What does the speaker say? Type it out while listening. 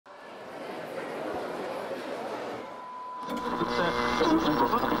Oh,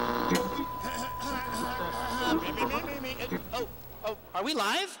 are we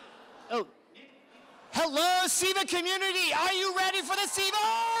live? Oh. Hello, SEVA community. Are you ready for the SEVA?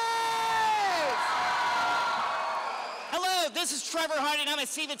 Hello, this is Trevor Harding. I'm a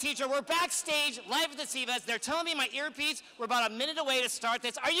SEVA teacher. We're backstage live at the SEVAs. They're telling me my earpiece. We're about a minute away to start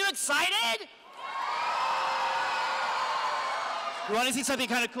this. Are you excited? You want to see something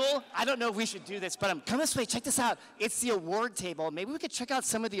kind of cool? I don't know if we should do this, but come this way. Check this out. It's the award table. Maybe we could check out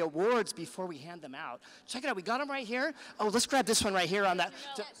some of the awards before we hand them out. Check it out. We got them right here. Oh, let's grab this one right here on that.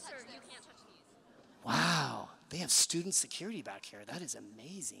 No, sir, you can't touch these. Wow, they have student security back here. That is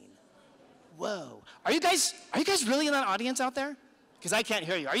amazing. Whoa. Are you guys really in that audience out there? Because I can't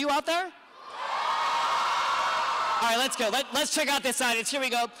hear you. Are you out there? All right, let's go. Let's check out this audience. Here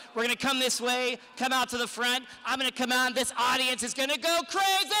we go. We're going to come this way, come out to the front. I'm going to come out. This audience is going to go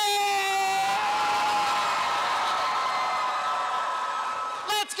crazy.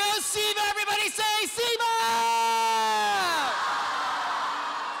 Let's go, SEVA. Everybody say SEVA.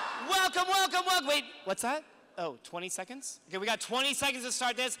 Welcome, welcome, welcome. Wait, what's that? Oh, 20 seconds? Okay, we got 20 seconds to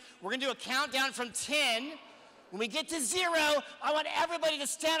start this. We're going to do a countdown from 10. When we get to 0, I want everybody to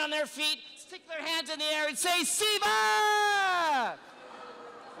stand on their feet, stick their hands in the air, and say, SEVA!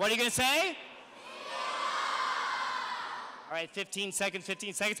 What are you going to say? All right, 15 seconds,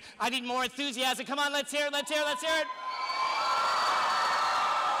 15 seconds. I need more enthusiasm. Come on, let's hear it, let's hear it, let's hear it.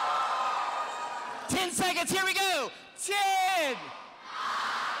 10 seconds, here we go. 10.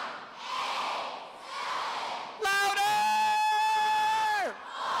 Louder!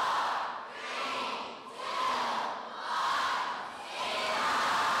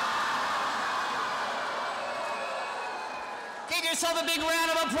 Give yourself a big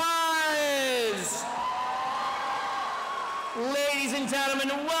round of applause. Ladies and gentlemen,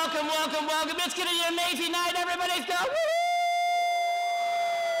 welcome, welcome, welcome. It's going to be an amazing night. Everybody's go.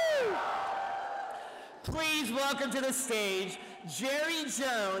 Woo! Please welcome to the stage Jerry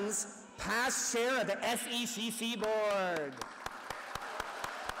Jones, past chair of the SECC board.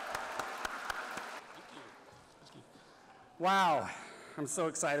 Wow, I'm so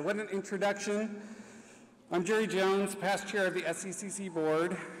excited. What an introduction. I'm Jerry Jones, past chair of the SECC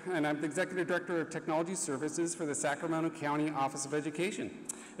board, and I'm the Executive Director of Technology Services for the Sacramento County Office of Education.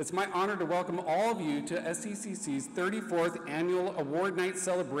 It's my honor to welcome all of you to SECC's 34th Annual Award Night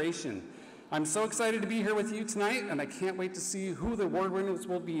celebration. I'm so excited to be here with you tonight, and I can't wait to see who the award winners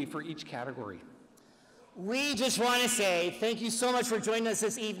will be for each category. We just want to say thank you so much for joining us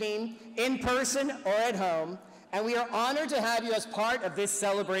this evening, in person or at home, and we are honored to have you as part of this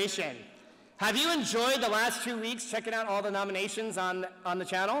celebration. Have you enjoyed the last 2 weeks checking out all the nominations on the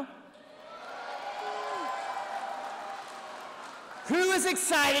channel? Who is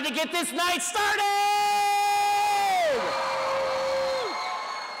excited to get this night started?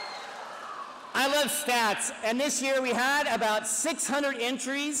 I love stats, and this year we had about 600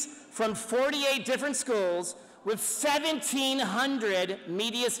 entries from 48 different schools with 1,700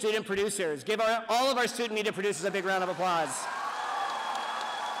 media student producers. Give all of our student media producers a big round of applause.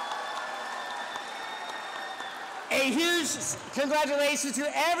 A huge congratulations to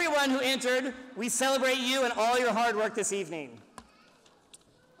everyone who entered. We celebrate you and all your hard work this evening.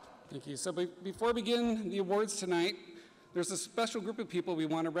 Thank you. So before we begin the awards tonight, there's a special group of people we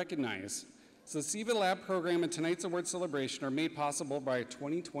want to recognize. So the SEVA Lab program and tonight's award celebration are made possible by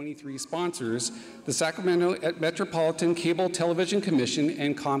 2023 sponsors, the Sacramento Metropolitan Cable Television Commission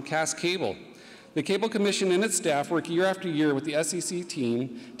and Comcast Cable. The Cable Commission and its staff work year after year with the SEC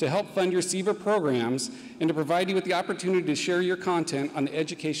team to help fund your SEVA programs and to provide you with the opportunity to share your content on the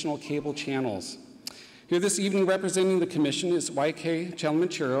educational cable channels. Here this evening representing the Commission is YK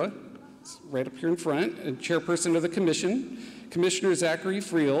Chalamanchera, right up here in front, and Chairperson of the Commission, Commissioner Zachary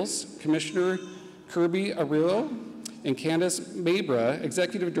Friels, Commissioner Kirby Arillo, and Candice Mabra,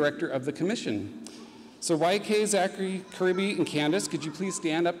 Executive Director of the Commission. So YK, Zachary, Kirby, and Candice, could you please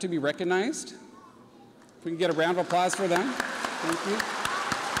stand up to be recognized? If we can get a round of applause for them. Thank you.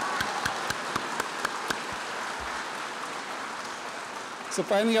 So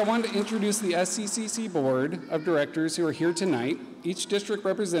finally, I wanted to introduce the SECC Board of Directors who are here tonight. Each district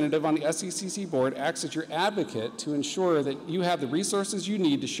representative on the SECC Board acts as your advocate to ensure that you have the resources you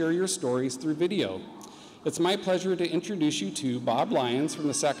need to share your stories through video. It's my pleasure to introduce you to Bob Lyons from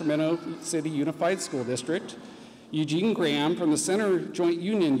the Sacramento City Unified School District, Eugene Graham from the Center Joint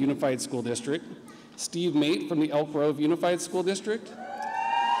Union Unified School District, Steve Mate from the Elk Grove Unified School District,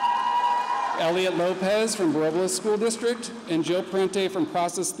 Elliot Lopez from Roble School District, and Joe Prente from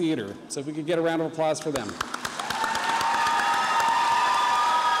Process Theater. So if we could get a round of applause for them.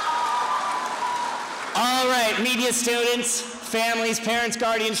 All right, right, media students, families, parents,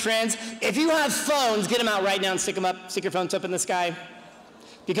 guardians, friends, if you have phones, get them out right now and stick them up, stick your phones up in the sky.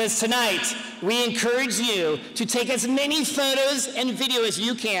 Because tonight, we encourage you to take as many photos and video as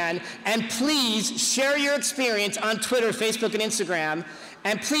you can, and please share your experience on Twitter, Facebook, and Instagram,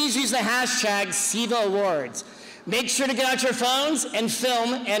 and please use the hashtag SEVA Awards. Make sure to get out your phones and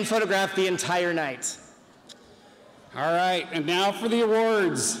film and photograph the entire night. All right, and now for the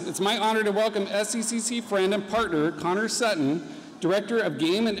awards. It's my honor to welcome SECC friend and partner, Connor Sutton, Director of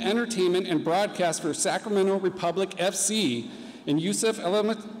Game and Entertainment and Broadcast for Sacramento Republic FC, and Yusef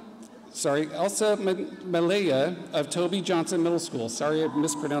Elsa Malaya of Toby Johnson Middle School. Sorry I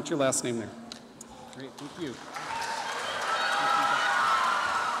mispronounced your last name there. Great, thank you.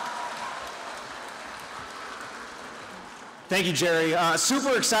 Thank you, Jerry.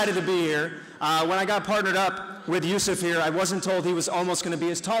 Super excited to be here. When I got partnered up with Yusef here, I wasn't told he was almost going to be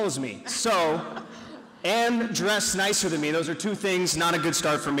as tall as me. So, and dressed nicer than me. Those are two things, not a good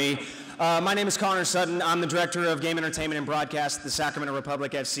start for me. My name is Connor Sutton. I'm the Director of Game Entertainment and Broadcast at the Sacramento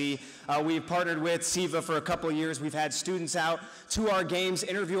Republic FC. We've partnered with SEVA for a couple of years. We've had students out to our games,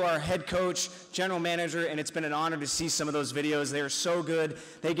 interview our head coach, general manager, and it's been an honor to see some of those videos. They are so good.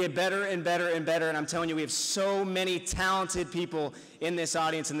 They get better and better and better, and I'm telling you, we have so many talented people in this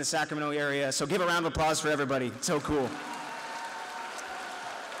audience in the Sacramento area. So give a round of applause for everybody. It's so cool.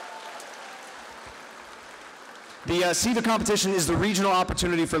 The SEVA competition is the regional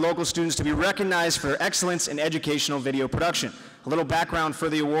opportunity for local students to be recognized for excellence in educational video production. A little background for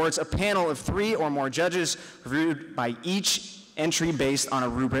the awards: a panel of 3 or more judges reviewed by each entry based on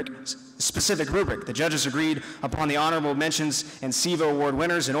a specific rubric. The judges agreed upon the honorable mentions and SEVA award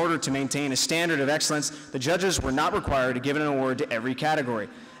winners. In order to maintain a standard of excellence, the judges were not required to give an award to every category.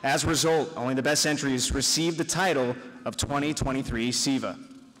 As a result, only the best entries received the title of 2023 SEVA.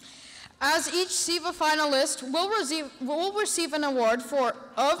 As each SEVA finalist will receive an award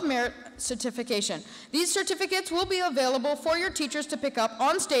of merit certification. These certificates will be available for your teachers to pick up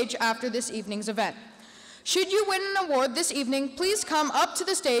on stage after this evening's event. Should you win an award this evening, please come up to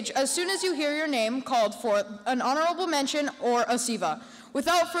the stage as soon as you hear your name called for an honorable mention or a SEVA.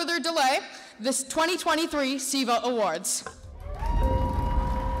 Without further delay, this 2023 SEVA Awards.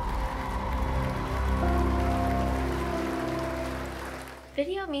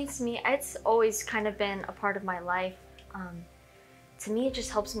 Video means to me, it's always kind of been a part of my life. To me, it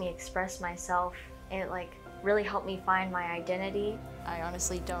just helps me express myself. It really helped me find my identity. I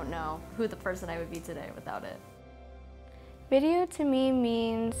honestly don't know who the person I would be today without it. Video to me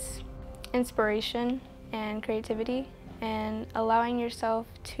means inspiration and creativity and allowing yourself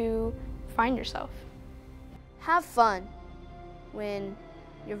to find yourself. Have fun when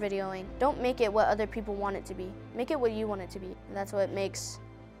you're videoing. Don't make it what other people want it to be. Make it what you want it to be. And that's what makes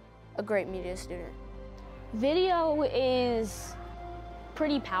a great media student. Video is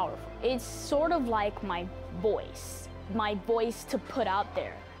pretty powerful. It's sort of like my voice to put out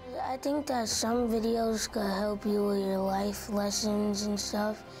there. I think that some videos could help you with your life lessons and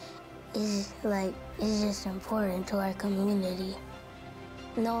stuff. It's just important to our community.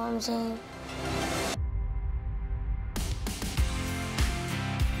 You know what I'm saying?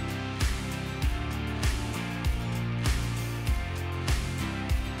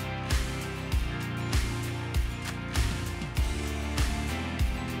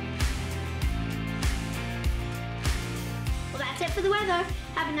 That's it for the weather.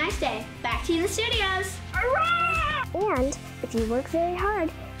 Have a nice day. Back to you in the studios. And if you work very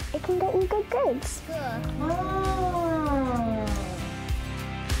hard, it can get you good grades.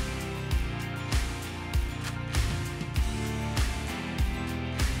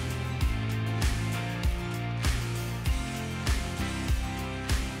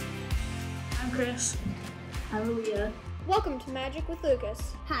 I'm Chris. I'm Leah. Welcome to Magic with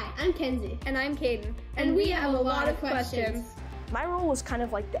Lucas. Hi, I'm Kenzie. And I'm Caden. And we have a lot of questions. My role was kind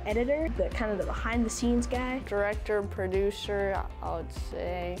of like the editor, the behind the scenes guy. Director, producer, I would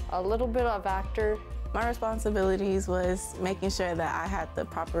say a little bit of actor. My responsibilities was making sure that I had the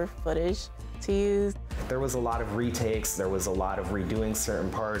proper footage to use. There was a lot of retakes, there was a lot of redoing certain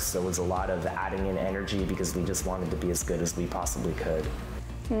parts, there was a lot of adding in energy because we just wanted to be as good as we possibly could.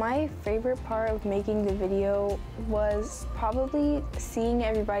 My favorite part of making the video was probably seeing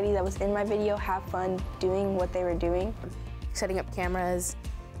everybody that was in my video have fun doing what they were doing. Setting up cameras,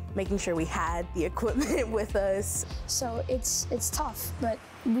 making sure we had the equipment with us. So it's tough, but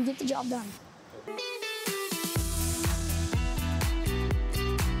we get the job done.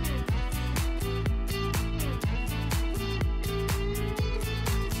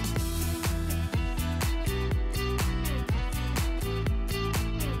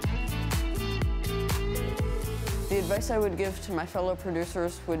 advice I would give to my fellow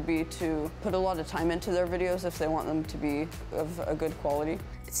producers would be to put a lot of time into their videos if they want them to be of a good quality.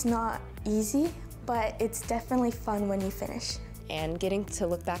 It's not easy, but it's definitely fun when you finish. And getting to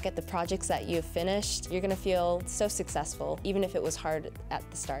look back at the projects that you've finished, you're gonna feel so successful, even if it was hard at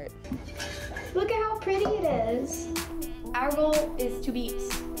the start. Look at how pretty it is. Our goal is to beat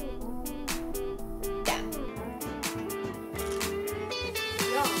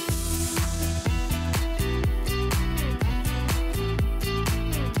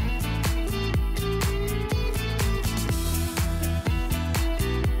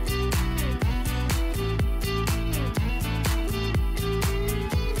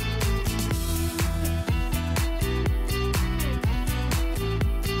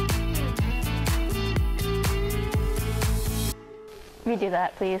Redo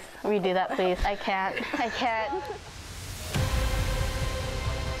that, please. Redo that, please. I can't. I can't.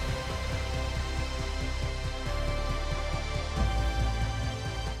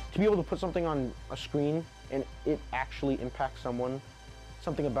 To be able to put something on a screen and it actually impacts someone,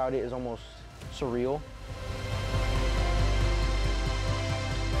 something about it is almost surreal.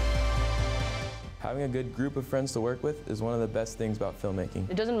 Having a good group of friends to work with is one of the best things about filmmaking.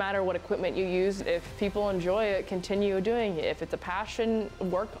 It doesn't matter what equipment you use. If people enjoy it, continue doing it. If it's a passion,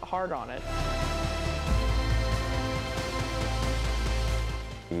 work hard on it.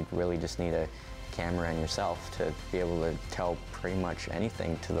 You really just need a camera and yourself to be able to tell pretty much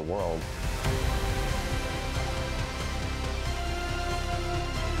anything to the world.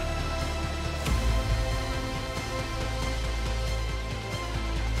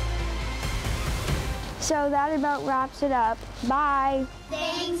 So that about wraps it up. Bye.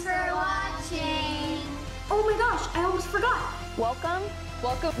 Thanks for watching. Oh my gosh, I almost forgot. Welcome.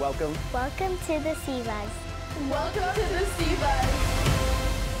 Welcome. Welcome to the SEVAs. Welcome to the SEVAs.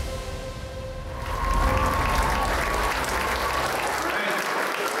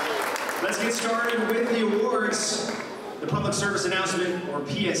 Let's get started with the awards. The public service announcement, or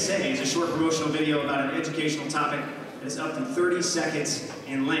PSA, is a short promotional video about an educational topic that is up to 30 seconds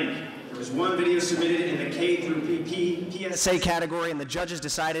in length. There was one video submitted in the K through PP PSA category, and the judges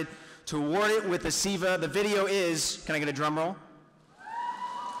decided to award it with the SEVA. The video is, can I get a drum roll?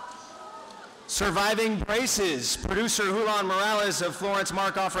 Surviving Braces. Producer Julian Morales of Florence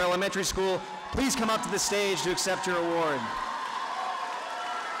Markoffer Elementary School, please come up to the stage to accept your award.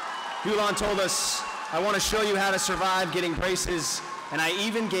 Julian told us, I want to show you how to survive getting braces, and I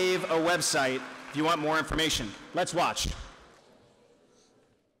even gave a website if you want more information. Let's watch.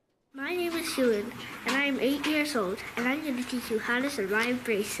 My name is Shuin, and I am 8 years old, and I'm going to teach you how to survive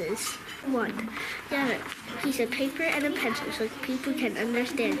braces. 1. Get a piece of paper and a pencil so people can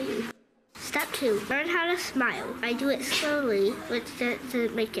understand you. Step 2. Learn how to smile. I do it slowly, which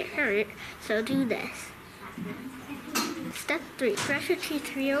doesn't make it hurt, so do this. Step 3. Brush your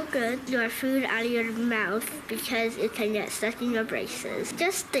teeth real good. Your food out of your mouth because it can get stuck in your braces.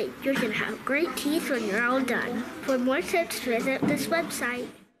 Just think, you're going to have great teeth when you're all done. For more tips, visit this website.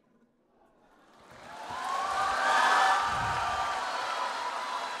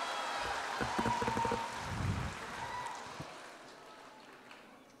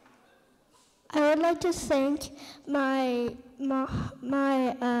 I would like to thank my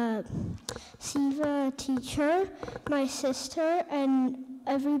SEVA teacher, my sister, and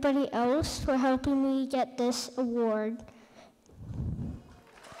everybody else for helping me get this award.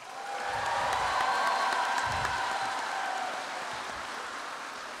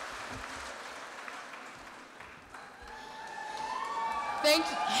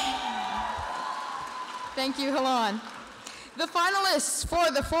 Thank you, Halan. The finalists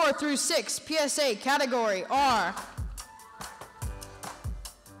for the 4 through 6 PSA category are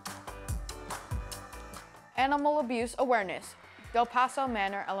Animal Abuse Awareness, Del Paso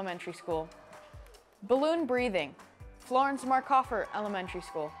Manor Elementary School. Balloon Breathing, Florence Markoffer Elementary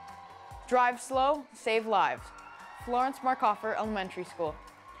School. Drive Slow, Save Lives, Florence Markoffer Elementary School.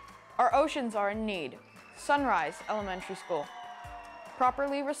 Our Oceans Are in Need, Sunrise Elementary School.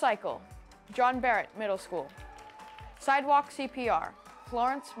 Properly Recycle, John Barrett Middle School. Sidewalk CPR,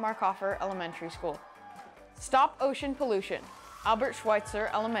 Florence Markoffer Elementary School. Stop Ocean Pollution, Albert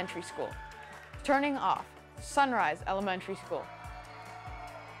Schweitzer Elementary School. Turning Off, Sunrise Elementary School.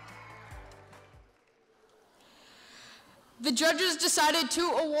 The judges decided to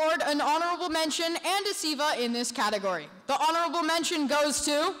award an honorable mention and a SEVA in this category. The honorable mention goes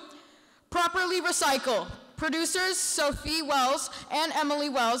to Properly Recycle, producers Sophie Wells and Emily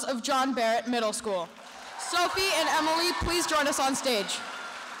Wells of John Barrett Middle School. Sophie and Emily, please join us on stage.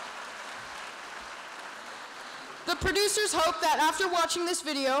 The producers hope that after watching this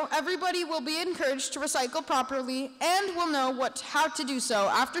video, everybody will be encouraged to recycle properly and will know how to do so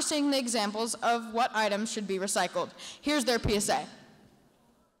after seeing the examples of what items should be recycled. Here's their PSA.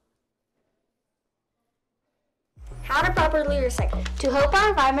 How to properly recycle. To help our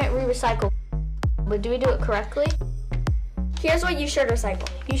environment, we recycle. But do we do it correctly? Here's what you should recycle.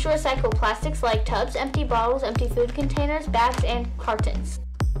 You should recycle plastics like tubs, empty bottles, empty food containers, bags, and cartons.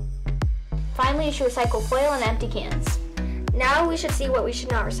 Finally, you should recycle foil and empty cans. Now we should see what we should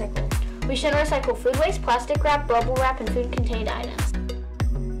not recycle. We shouldn't recycle food waste, plastic wrap, bubble wrap, and food-contained items.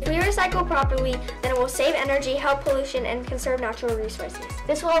 If we recycle properly, then it will save energy, help pollution, and conserve natural resources.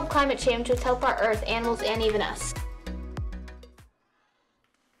 This will help climate change, which help our earth, animals, and even us.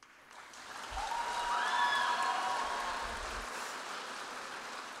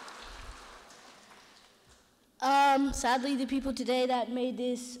 Sadly, the people today that made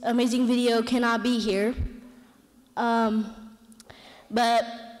this amazing video cannot be here. But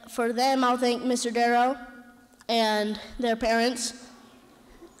for them, I'll thank Mr. Darrow and their parents.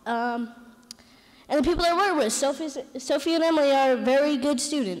 And the people I work with. Sophie and Emily are very good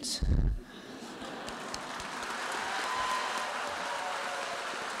students.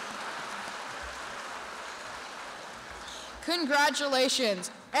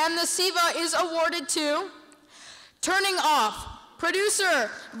 Congratulations. And the SEVA is awarded to Turning Off,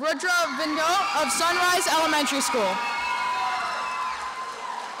 producer Rudra Vindo of Sunrise Elementary School.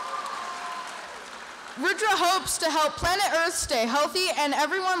 Rudra hopes to help planet Earth stay healthy and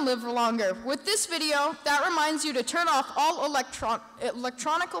everyone live longer. With this video, that reminds you to turn off all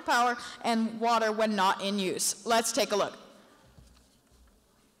electronical power and water when not in use. Let's take a look.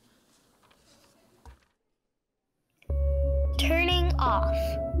 Turning off.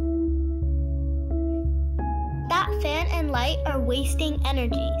 That fan and light are wasting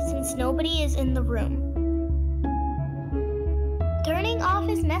energy since nobody is in the room. Turning off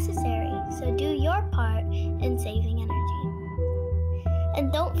is necessary, so do your part in saving energy. And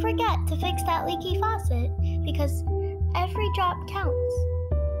don't forget to fix that leaky faucet because every drop counts.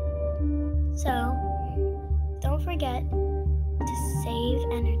 So, don't forget to save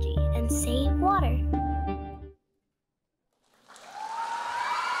energy and save water.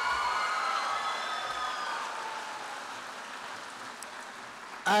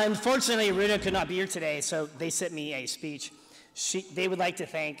 Unfortunately, Rita could not be here today, so they sent me a speech. They would like to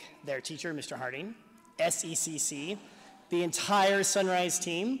thank their teacher, Mr. Harding, SECC, the entire Sunrise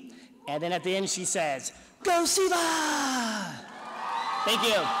team, and then at the end she says, "Go SEVA!" Thank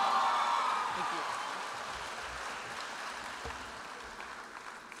you.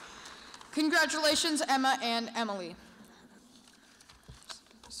 Congratulations, Emma and Emily.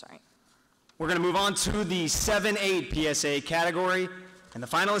 Sorry. We're going to move on to the 7-8 PSA category, and the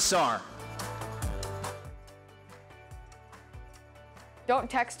finalists are Don't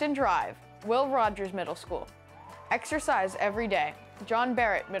Text and Drive, Will Rogers Middle School. Exercise Every Day, John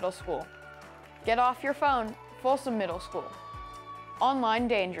Barrett Middle School. Get Off Your Phone, Folsom Middle School. Online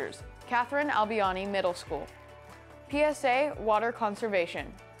Dangers, Catherine Albiani Middle School. PSA Water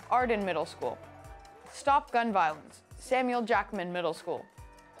Conservation, Arden Middle School. Stop Gun Violence, Samuel Jackman Middle School.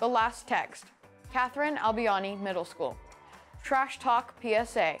 The Last Text, Catherine Albiani Middle School. Trash Talk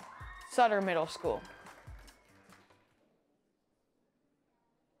PSA, Sutter Middle School.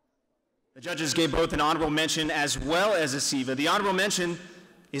 The judges gave both an honorable mention as well as a SEVA. The honorable mention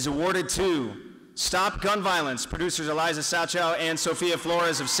is awarded to Stop Gun Violence, producers Eliza Sauchow and Sophia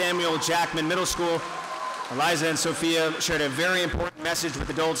Flores of Samuel Jackman Middle School. Eliza and Sophia shared a very important message with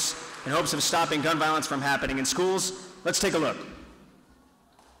adults in hopes of stopping gun violence from happening in schools. Let's take a look.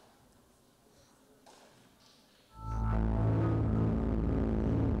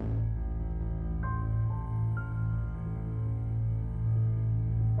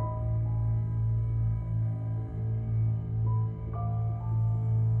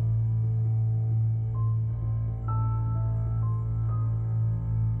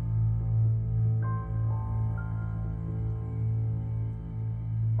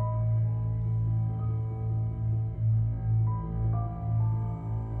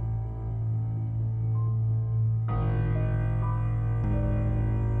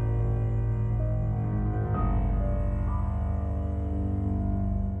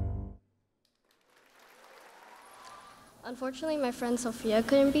 Unfortunately, my friend Sophia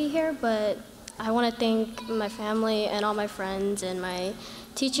couldn't be here, but I want to thank my family and all my friends and my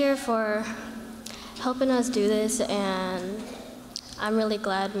teacher for helping us do this, and I'm really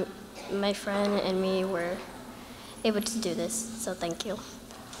glad my friend and me were able to do this, so thank you.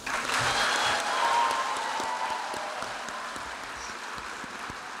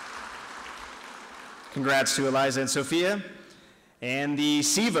 Congrats to Eliza and Sophia. And the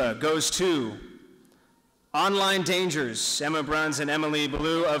SEVA goes to Online Dangers, Emma Bruns and Emily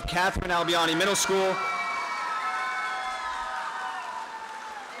Ballou of Catherine Albiani Middle School.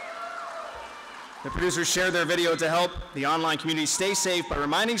 The producers shared their video to help the online community stay safe by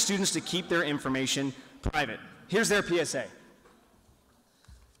reminding students to keep their information private. Here's their PSA.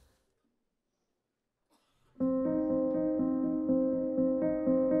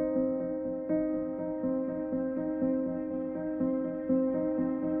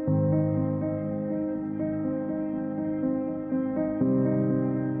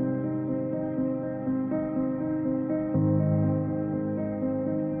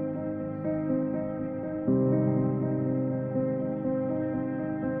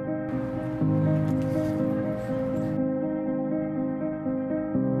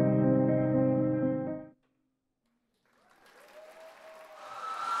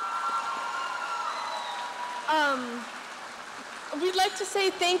 We'd like to say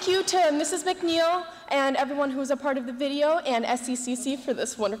thank you to Mrs. McNeil and everyone who was a part of the video and SECC for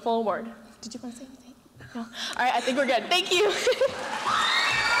this wonderful award. Did you want to say anything? No? All right, I think we're good. Thank you.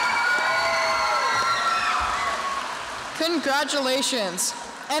 Congratulations.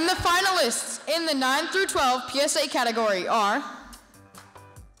 And the finalists in the 9 through 12 PSA category are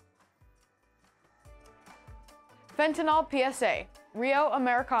Fentanyl PSA, Rio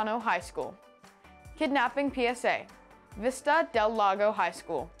Americano High School. Kidnapping PSA, Vista del Lago High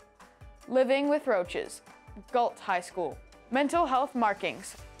School. Living with Roaches, Galt High School. Mental Health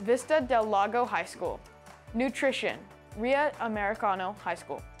Markings, Vista del Lago High School. Nutrition, Rio Americano High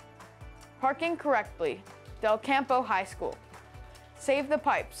School. Parking Correctly, Del Campo High School. Save the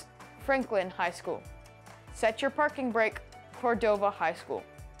Pipes, Franklin High School. Set Your Parking Brake, Cordova High School.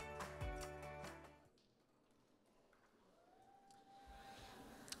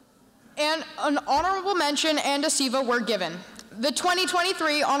 And an honorable mention and a SEVA were given. The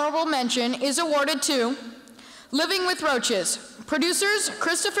 2023 honorable mention is awarded to Living with Roaches. Producers,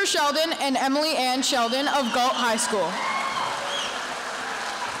 Christopher Sheldon and Emily Ann Sheldon of Galt High School.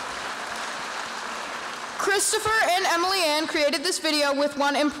 Christopher and Emily Ann created this video with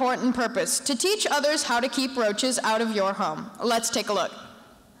one important purpose, to teach others how to keep roaches out of your home. Let's take a look.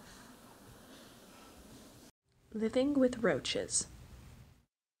 Living with roaches.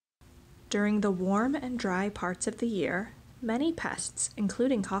 During the warm and dry parts of the year, many pests,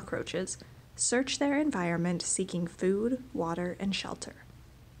 including cockroaches, search their environment seeking food, water, and shelter.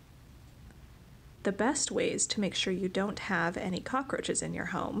 The best ways to make sure you don't have any cockroaches in your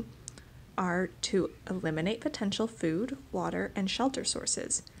home are to eliminate potential food, water, and shelter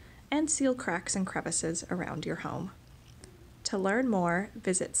sources, and seal cracks and crevices around your home. To learn more,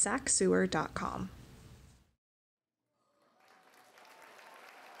 visit sacksewer.com.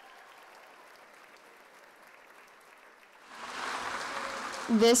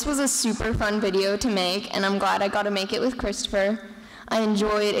 This was a super fun video to make, and I'm glad I got to make it with Christopher. I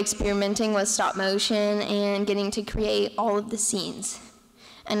enjoyed experimenting with stop motion and getting to create all of the scenes.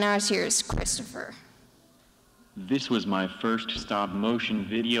 And now here's Christopher. This was my first stop motion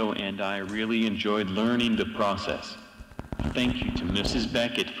video, and I really enjoyed learning the process. Thank you to Mrs.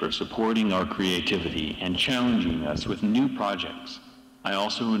 Beckett for supporting our creativity and challenging us with new projects. I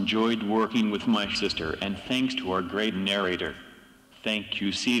also enjoyed working with my sister, and thanks to our great narrator. Thank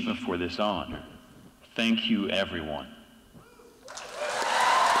you, SEVA, for this honor. Thank you, everyone.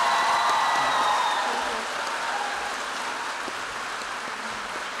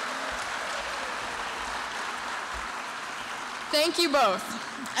 Thank you both.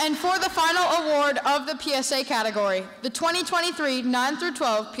 And for the final award of the PSA category, the 2023 9 through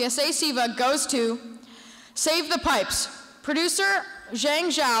 12 PSA SEVA goes to Save the Pipes, producer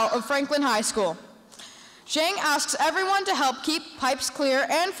Zhang Zhao of Franklin High School. Zhang asks everyone to help keep pipes clear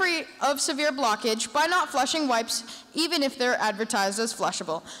and free of severe blockage by not flushing wipes, even if they're advertised as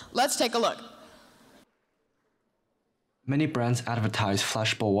flushable. Let's take a look. Many brands advertise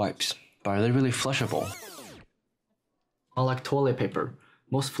flushable wipes, but are they really flushable? Unlike toilet paper,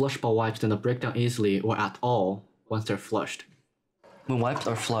 most flushable wipes do not break down easily or at all once they're flushed. When wipes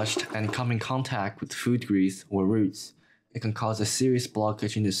are flushed and come in contact with food grease or roots, it can cause a serious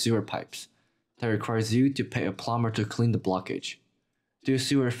blockage in the sewer pipes. That requires you to pay a plumber to clean the blockage. Do a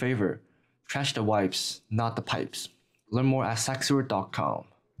sewer a favor, trash the wipes, not the pipes. Learn more at sacksewer.com.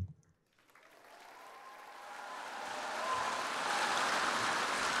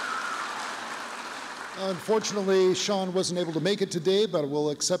 Unfortunately, Sean wasn't able to make it today, but we'll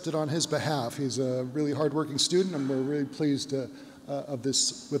accept it on his behalf. He's a really hardworking student, and we're really pleased with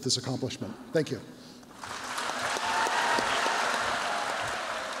this accomplishment. Thank you.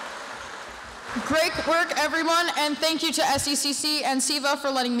 Great work, everyone, and thank you to SECC and SEVA for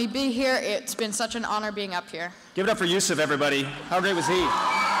letting me be here. It's been such an honor being up here. Give it up for Yusef, everybody. How great was he?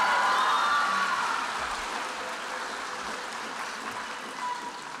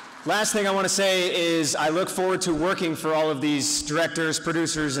 Last thing I want to say is I look forward to working for all of these directors,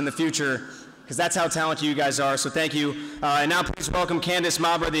 producers in the future, because that's how talented you guys are, so thank you. And now please welcome Candice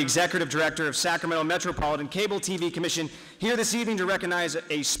Mabra, the Executive Director of Sacramento Metropolitan Cable TV Commission, here this evening to recognize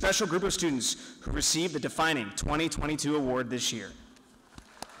a special group of students who received the defining 2022 award this year.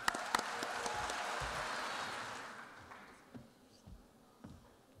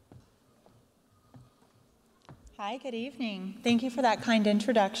 Hi, good evening. Thank you for that kind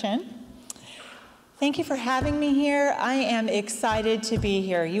introduction. Thank you for having me here. I am excited to be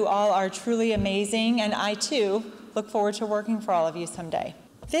here. You all are truly amazing, and I too look forward to working for all of you someday.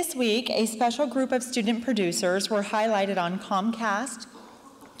 This week, a special group of student producers were highlighted on Comcast,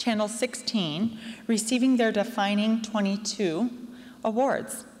 Channel 16, receiving their Defining 22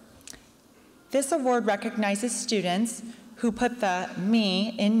 awards. This award recognizes students who put the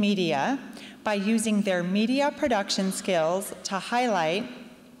me in media by using their media production skills to highlight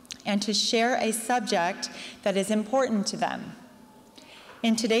and to share a subject that is important to them.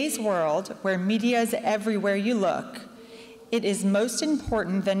 In today's world, where media is everywhere you look, it is most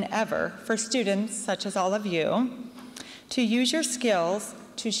important than ever for students, such as all of you, to use your skills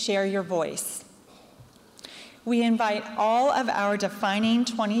to share your voice. We invite all of our Defining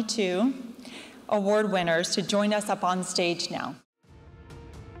 22 award winners to join us up on stage now.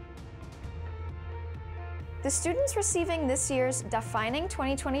 The students receiving this year's Defining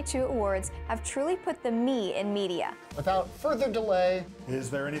 2022 awards have truly put the me in media. Without further delay,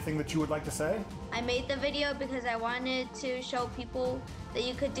 is there anything that you would like to say? I made the video because I wanted to show people that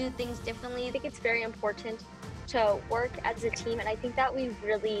you could do things differently. I think it's very important to work as a team, and I think that we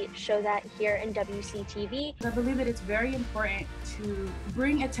really show that here in WCTV. I believe that it's very important to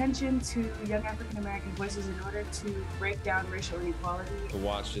bring attention to young African American voices in order to break down racial inequality. To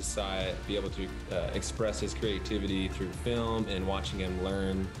watch this side be able to express his creativity through film and watching him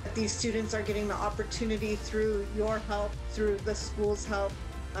learn. These students are getting the opportunity through your help, through the school's help,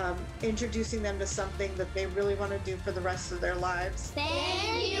 introducing them to something that they really want to do for the rest of their lives.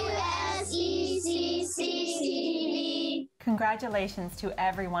 Thank you, SECC. Congratulations to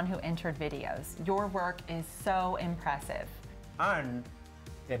everyone who entered videos. Your work is so impressive. And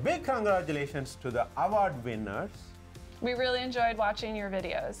a big congratulations to the award winners. We really enjoyed watching your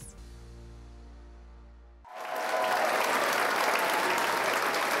videos.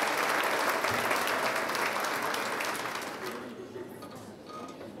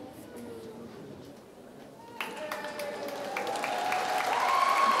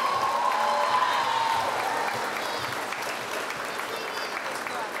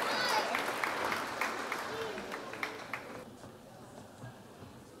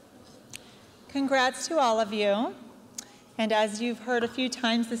 Congrats to all of you. And as you've heard a few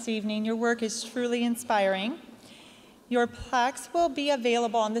times this evening, your work is truly inspiring. Your plaques will be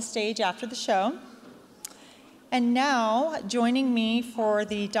available on the stage after the show. And now, joining me for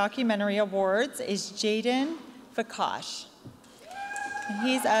the documentary awards is Jaden Vakash.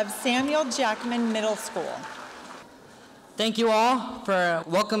 He's of Samuel Jackman Middle School. Thank you all for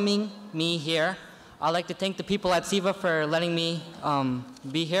welcoming me here. I'd like to thank the people at SEVA for letting me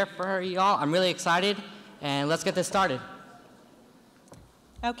be here for y'all. I'm really excited, and let's get this started.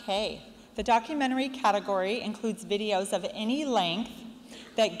 Okay, the documentary category includes videos of any length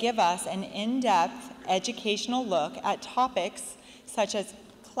that give us an in-depth educational look at topics such as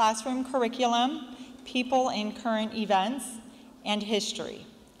classroom curriculum, people in current events, and history.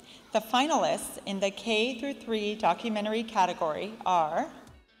 The finalists in the K-3 documentary category are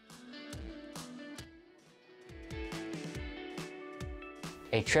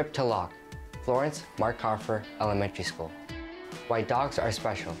A Trip to Lock, Florence Markhofer Elementary School. Why Dogs Are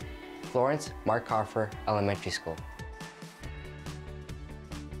Special, Florence Markhofer Elementary School.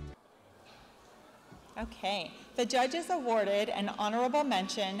 Okay, the judges awarded an honorable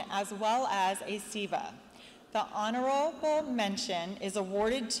mention as well as a SEVA. The honorable mention is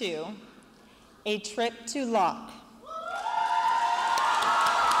awarded to A Trip to Lock.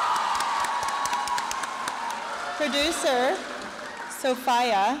 Producer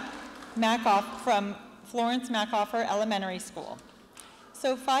Sophia Makoff from Florence Markhofer Elementary School.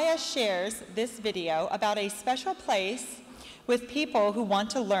 Sophia shares this video about a special place with people who want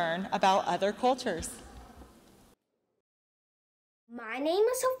to learn about other cultures. My name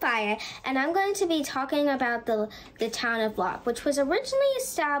is Sophia, and I'm going to be talking about the town of Locke, which was originally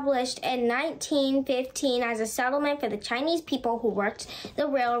established in 1915 as a settlement for the Chinese people who worked the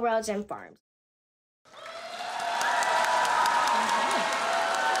railroads and farms.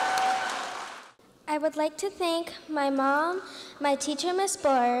 I would like to thank my mom, my teacher, Miss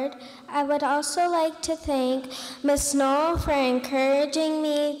Board. I would also like to thank Miss Snow for encouraging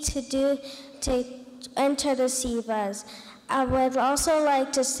me to enter the SEVAs. I would also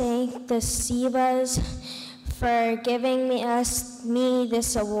like to thank the SEVAs for giving me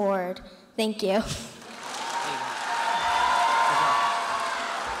this award. Thank you.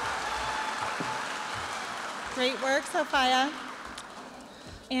 Great work, Sophia.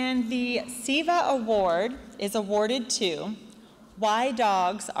 And the SEVA award is awarded to Why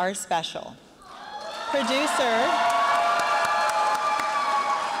Dogs Are Special. Producer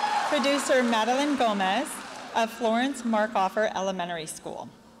Madeline Gomez of Florence Markoffer Elementary School.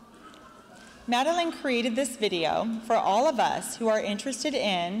 Madeline created this video for all of us who are interested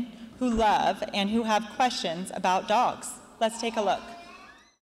in, who love, and who have questions about dogs. Let's take a look.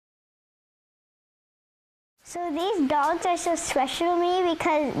 So these dogs are so special to me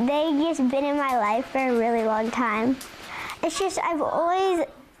because they've just been in my life for a really long time. It's just I've always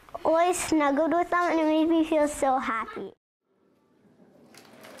snuggled with them and it made me feel so happy.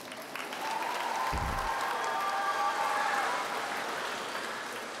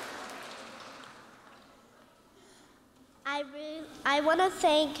 I want to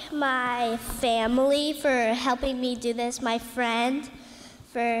thank my family for helping me do this, my friend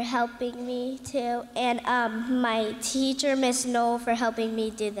for helping me too, and my teacher, Miss Noel, for helping me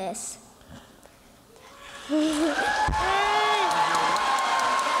do this.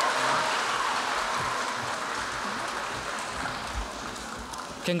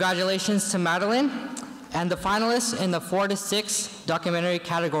 Congratulations to Madeline. And the finalists in the 4 to 6 documentary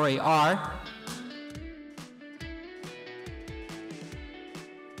category are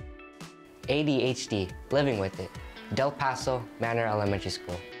ADHD, Living with It, Del Paso Manor Elementary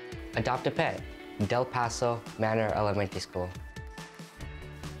School. Adopt a Pet, Del Paso Manor Elementary School.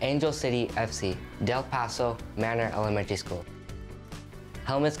 Angel City FC, Del Paso Manor Elementary School.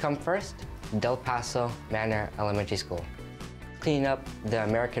 Helmets Come First, Del Paso Manor Elementary School. Clean Up the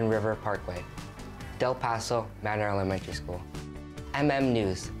American River Parkway, Del Paso Manor Elementary School.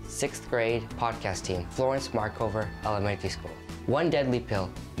 News, 6th grade podcast team, Florence Markoffer Elementary School. One Deadly Pill,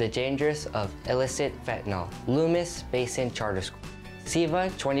 The Dangers of Illicit Fentanyl, Loomis Basin Charter School.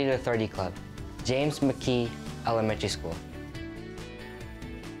 SEVA 20 to 30 Club, James McKee Elementary School.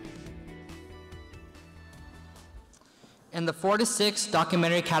 in the 4 to 6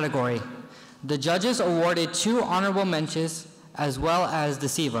 documentary category. The judges awarded 2 honorable mentions as well as the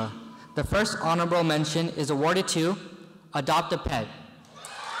SEVA. The first honorable mention is awarded to Adopt a Pet.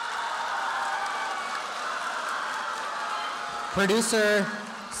 Producer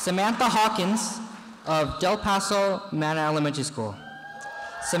Samantha Hawkins of Del Paso Manor Elementary School.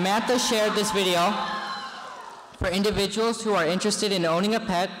 Samantha shared this video for individuals who are interested in owning a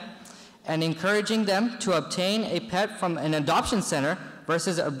pet and encouraging them to obtain a pet from an adoption center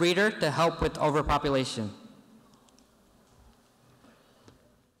versus a breeder to help with overpopulation.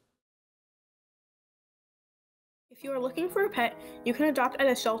 If you are looking for a pet, you can adopt at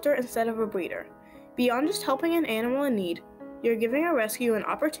a shelter instead of a breeder. Beyond just helping an animal in need, you're giving a rescue an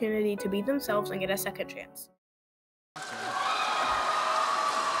opportunity to be themselves and get a second chance.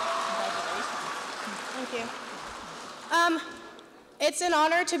 Thank you. It's an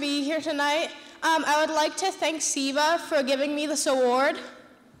honor to be here tonight. I would like to thank SEVA for giving me this award.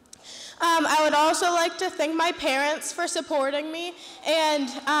 I would also like to thank my parents for supporting me, and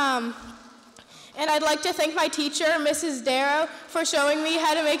I'd like to thank my teacher, Mrs. Darrow, for showing me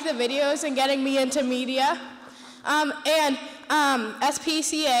how to make the videos and getting me into media, and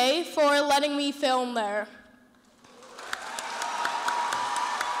SPCA for letting me film there.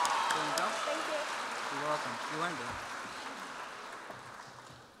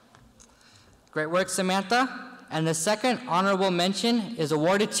 Great work, Samantha. And the second honorable mention is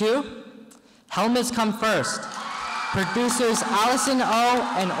awarded to Helmets Come First. Producers Allison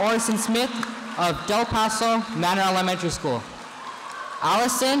O. and Orson Smith of Del Paso Manor Elementary School.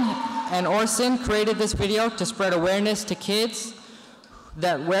 Allison and Orson created this video to spread awareness to kids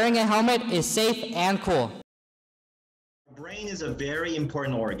that wearing a helmet is safe and cool. The brain is a very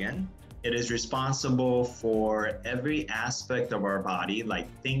important organ. It is responsible for every aspect of our body, like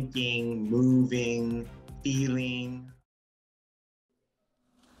thinking, moving, feeling.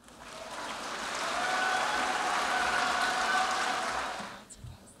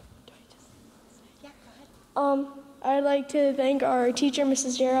 I'd like to thank our teacher,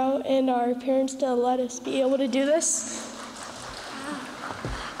 Mrs. Darrow, and our parents to let us be able to do this.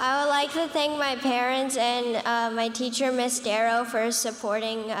 I would like to thank my parents and my teacher, Miss Darrow, for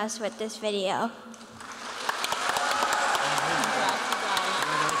supporting us with this video.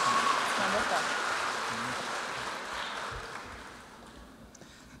 Wonderful.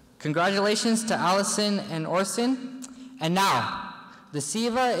 Congratulations to Allison and Orson. And now, the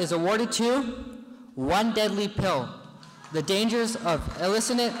SEVA is awarded to One Deadly Pill, The Dangers of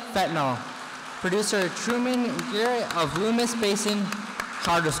Illicit Fentanyl. Producer Truman Geary of Loomis Basin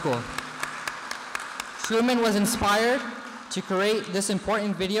Charter School. Truman was inspired to create this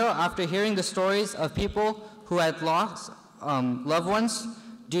important video after hearing the stories of people who had lost loved ones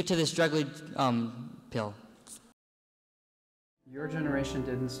due to this deadly pill. Your generation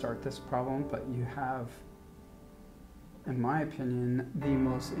didn't start this problem, but you have, in my opinion, the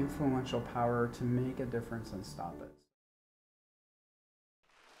most influential power to make a difference and stop it.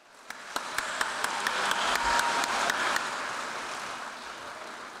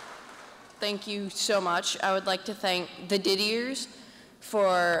 Thank you so much. I would like to thank the Didiers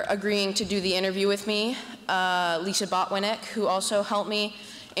for agreeing to do the interview with me, Lisa Botwinick, who also helped me,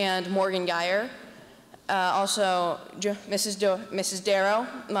 and Morgan Geyer. Also, Mrs. Darrow,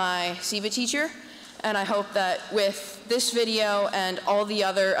 my SEVA teacher, and I hope that with this video and all the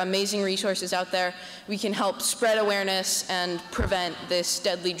other amazing resources out there, we can help spread awareness and prevent this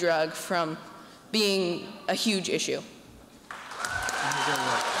deadly drug from being a huge issue.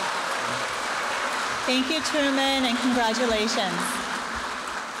 Thank you, Truman, and congratulations.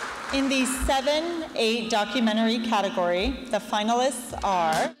 In the 7-8 documentary category, the finalists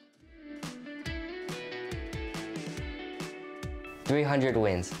are 300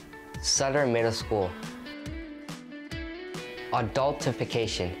 wins, Sutton Middle School.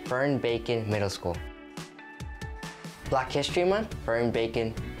 Adultification, Fern Bacon Middle School. Black History Month, Fern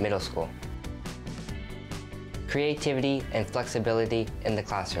Bacon Middle School. Creativity and flexibility in the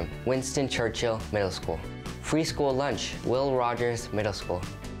classroom, Winston Churchill Middle School. Free school lunch, Will Rogers Middle School.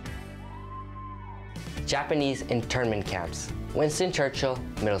 Japanese internment camps, Winston Churchill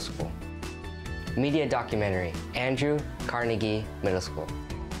Middle School. Media documentary, Andrew Carnegie Middle School.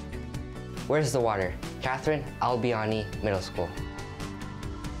 Where's the Water? Catherine Albiani Middle School.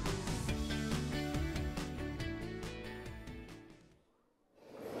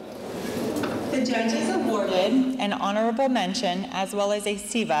 The judges awarded an honorable mention as well as a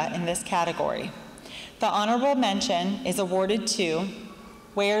SEVA in this category. The honorable mention is awarded to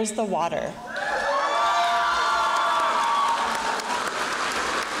Where's the Water?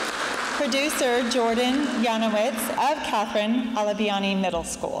 Producer Jordan Yanowitz of Catherine Alabiani Middle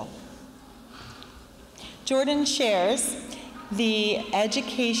School. Jordan shares the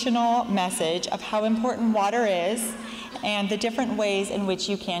educational message of how important water is and the different ways in which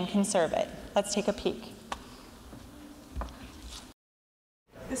you can conserve it. Let's take a peek.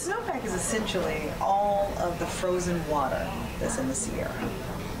 The snowpack is essentially all of the frozen water that's in the Sierra.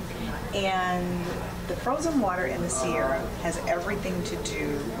 And the frozen water in the Sierra has everything to do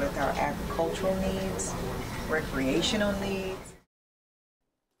with our agricultural needs, recreational needs.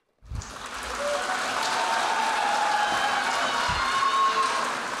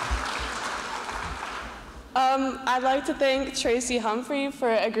 I'd like to thank Tracy Humphrey for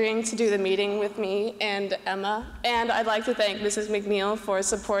agreeing to do the meeting with me and Emma. And I'd like to thank Mrs. McNeil for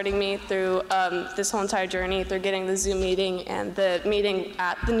supporting me through this whole entire journey, through getting the Zoom meeting and the meeting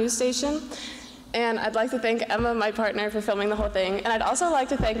at the news station. And I'd like to thank Emma, my partner, for filming the whole thing. And I'd also like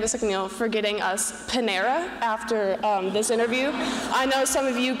to thank Ms. McNeil for getting us Panera after this interview. I know some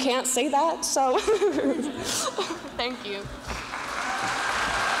of you can't say that, so thank you.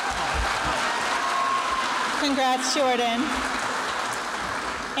 Congrats, Jordan.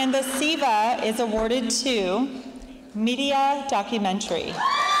 And the SEVA is awarded to Media Documentary.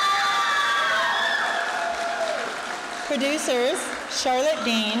 Producers Charlotte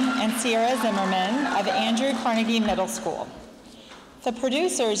Dean and Sierra Zimmerman of Andrew Carnegie Middle School. The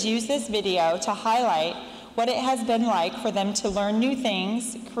producers use this video to highlight what it has been like for them to learn new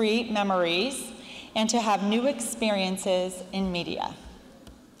things, create memories, and to have new experiences in media.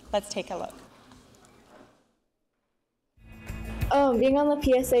 Let's take a look. Being on the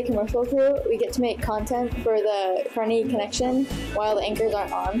PSA commercial crew, we get to make content for the Carnegie Connection while the anchors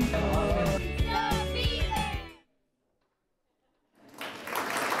aren't on.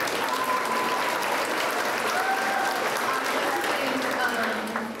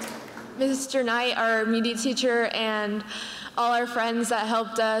 Mr. Knight, our media teacher, and all our friends that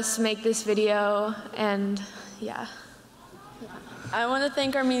helped us make this video, and yeah. I want to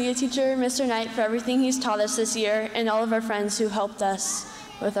thank our media teacher, Mr. Knight, for everything he's taught us this year, and all of our friends who helped us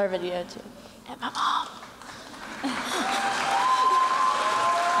with our video too. And my mom.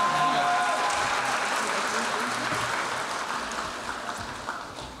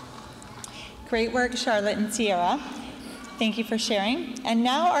 Great work, Charlotte and Sierra. Thank you for sharing. And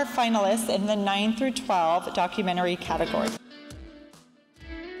now our finalists in the 9 through 12 documentary category.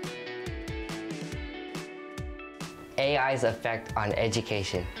 AI's effect on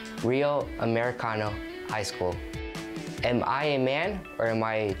education, Rio Americano High School. Am I a man or am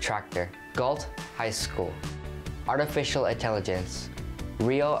I a tractor? Galt High School. Artificial intelligence,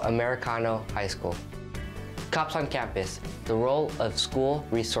 Rio Americano High School. Cops on campus, the role of school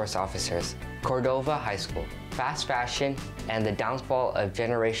resource officers, Cordova High School. Fast fashion and the downfall of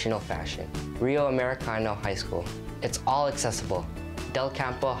generational fashion, Rio Americano High School. It's all accessible, Del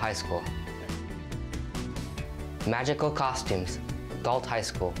Campo High School. Magical costumes, Galt High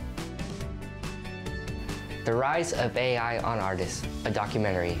School. The Rise of AI on Artists, a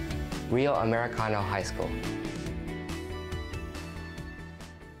documentary, Rio Americano High School.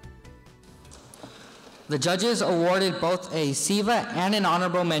 The judges awarded both a SEVA and an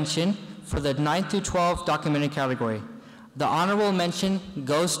honorable mention for the 9 through 12 documentary category. The honorable mention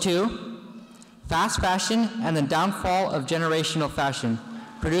goes to Fast Fashion and the Downfall of Generational Fashion,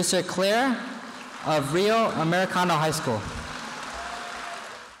 producer Claire of Rio Americano High School.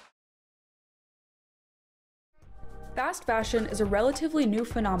 Fast fashion is a relatively new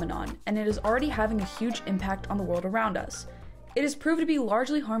phenomenon, and it is already having a huge impact on the world around us. It is proved to be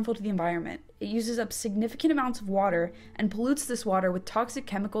largely harmful to the environment. It uses up significant amounts of water and pollutes this water with toxic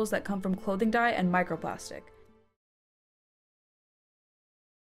chemicals that come from clothing dye and microplastic.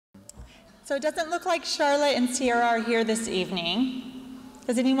 So it doesn't look like Charlotte and Sierra are here this evening.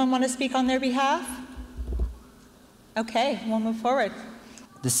 Does anyone want to speak on their behalf? Okay, we'll move forward.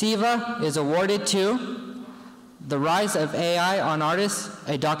 The SEVA is awarded to The Rise of AI on Artists,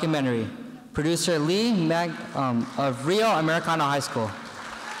 a documentary, producer Lee Mag of Rio Americano High School.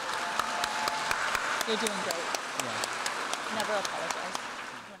 You're doing great. Yeah. Never apologize.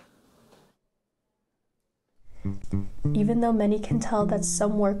 Even though many can tell that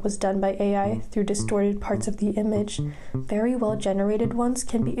some work was done by AI through distorted parts of the image, very well-generated ones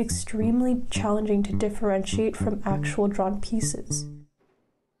can be extremely challenging to differentiate from actual drawn pieces.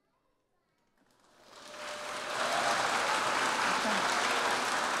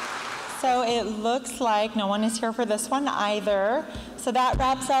 So it looks like no one is here for this one either. So that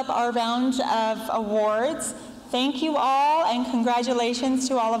wraps up our round of awards. Thank you all and congratulations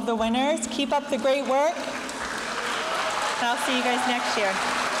to all of the winners. Keep up the great work. And I'll see you guys next year.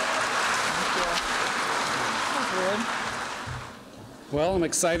 Thank you. That was weird. Well, I'm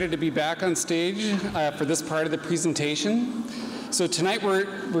excited to be back on stage for this part of the presentation. So tonight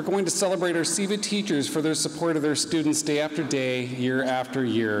we're going to celebrate our SEVA teachers for their support of their students day after day, year after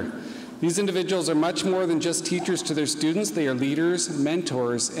year. These individuals are much more than just teachers to their students. They are leaders,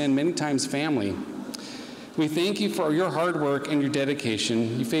 mentors, and many times family. We thank you for your hard work and your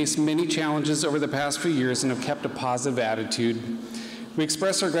dedication. You faced many challenges over the past few years and have kept a positive attitude. We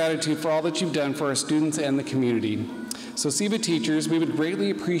express our gratitude for all that you've done for our students and the community. So SEVA teachers, we would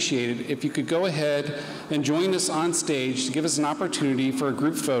greatly appreciate it if you could go ahead and join us on stage to give us an opportunity for a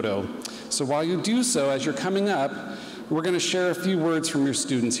group photo. So while you do so, as you're coming up, we're going to share a few words from your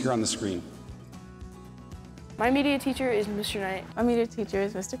students here on the screen. My media teacher is Mr. Knight. My media teacher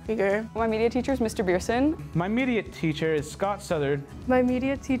is Mr. Krieger. My media teacher is Mr. Bierson. My media teacher is Scott Southard. My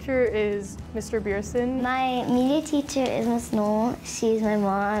media teacher is Mr. Bierson. My media teacher is Miss Knoll. She's my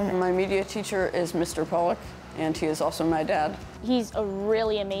mom. My media teacher is Mr. Pollock, and he is also my dad. He's a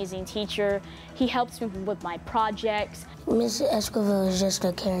really amazing teacher. He helps me with my projects. Miss Esquivel is just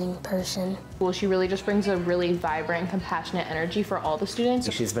a caring person. Well, she really just brings a really vibrant, compassionate energy for all the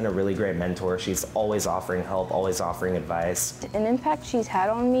students. She's been a really great mentor. She's always offering help, always offering advice. An impact she's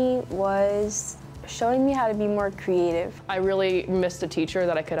had on me was showing me how to be more creative. I really missed a teacher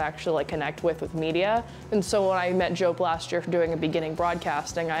that I could actually connect with media. And so when I met Joe last year for doing a beginning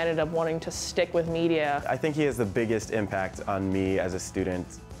broadcasting, I ended up wanting to stick with media. I think he has the biggest impact on me as a student.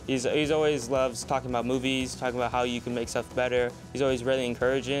 He's always loves talking about movies, talking about how you can make stuff better. He's always really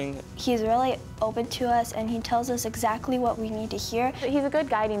encouraging. He's really open to us and he tells us exactly what we need to hear. He's a good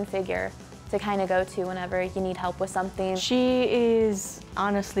guiding figure to kind of go to whenever you need help with something. She is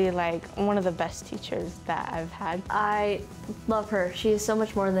honestly like one of the best teachers that I've had. I love her. She is so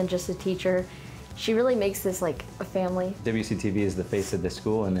much more than just a teacher. She really makes this like a family. WCTV is the face of the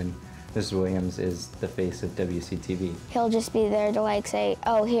school, and then Mrs. Williams is the face of WCTV. He'll just be there to like say,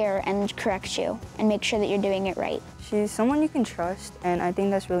 oh, here, and correct you and make sure that you're doing it right. She's someone you can trust, and I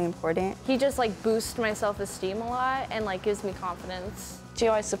think that's really important. He just like boosts my self-esteem a lot and like gives me confidence. She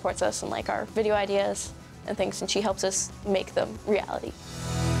always supports us in like our video ideas and things, and she helps us make them reality.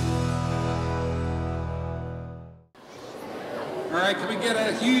 All right, can we get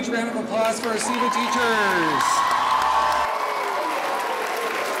a huge round of applause for our SEVA teachers?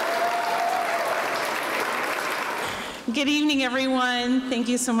 Good evening, everyone. Thank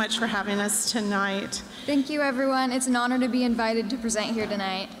you so much for having us tonight. Thank you, everyone. It's an honor to be invited to present here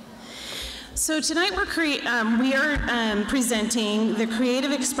tonight. So tonight we are presenting the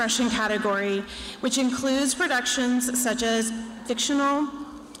creative expression category, which includes productions such as fictional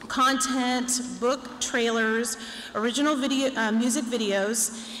content, book trailers, original video, music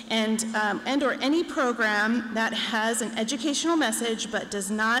videos, and or any program that has an educational message but does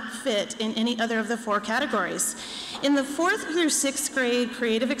not fit in any other of the 4 categories. In the 4th through 6th grade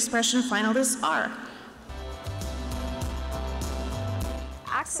creative expression finalists are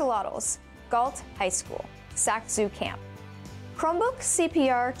Axolotls, Galt High School, Sac Zoo Camp. Chromebook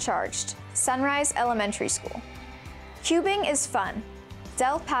CPR Charged, Sunrise Elementary School. Cubing is Fun,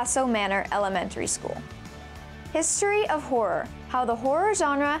 Del Paso Manor Elementary School. History of Horror, How the Horror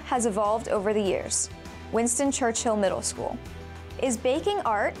Genre Has Evolved Over the Years, Winston Churchill Middle School. Is Baking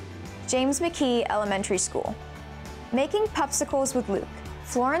Art, James McKee Elementary School. Making Popsicles with Luke,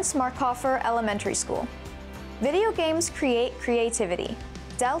 Florence Markhofer Elementary School. Video Games Create Creativity,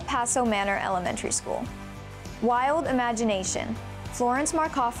 Del Paso Manor Elementary School. Wild Imagination, Florence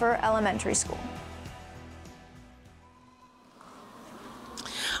Markhofer Elementary School.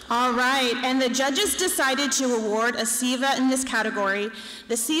 All right, and the judges decided to award a SEVA in this category.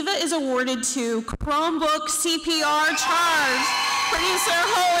 The SEVA is awarded to Chromebook CPR Charged, producer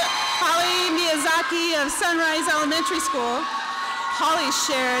Holly Miyazaki of Sunrise Elementary School. Holly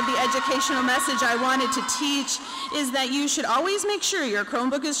shared the educational message I wanted to teach is that you should always make sure your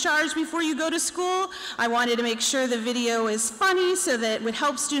Chromebook is charged before you go to school. I wanted to make sure the video is funny so that it would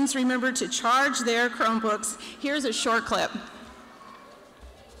help students remember to charge their Chromebooks. Here's a short clip.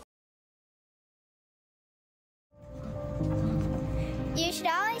 You should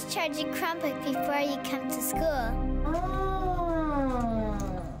always charge your Chromebook before you come to school.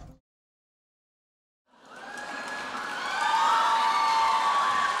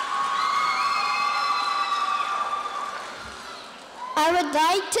 I would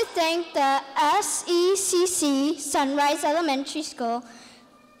like to thank the SECC, Sunrise Elementary School,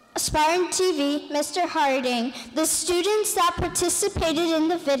 Aspiring TV, Mr. Harding, the students that participated in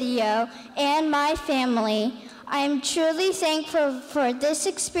the video, and my family. I am truly thankful for this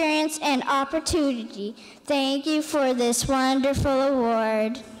experience and opportunity. Thank you for this wonderful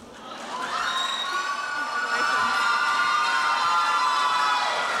award.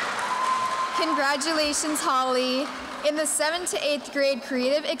 Congratulations, Holly. In the 7th to 8th grade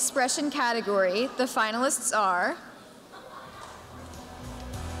creative expression category, the finalists are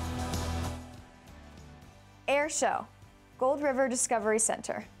Air Show, Gold River Discovery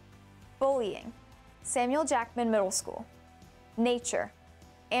Center. Bullying, Samuel Jackman Middle School. Nature,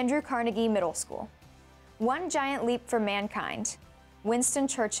 Andrew Carnegie Middle School. One Giant Leap for Mankind, Winston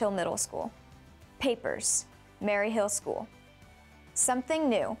Churchill Middle School. Papers, Mary Hill School. Something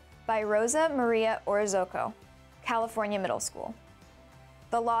New by Rosa Maria Orozco, California Middle School.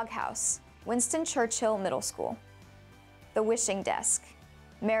 The Log House, Winston Churchill Middle School. The Wishing Desk,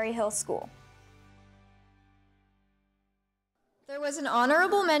 Mary Hill School. There was an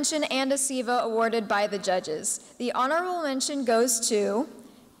honorable mention and a SEVA awarded by the judges. The honorable mention goes to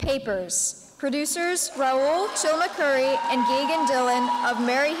Papers, producers Raul Chilmacurry and Gagan Dillon of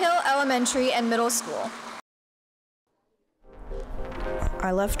Mary Hill Elementary and Middle School.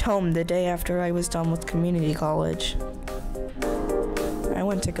 I left home the day after I was done with community college. I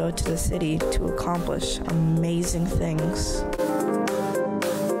went to go to the city to accomplish amazing things.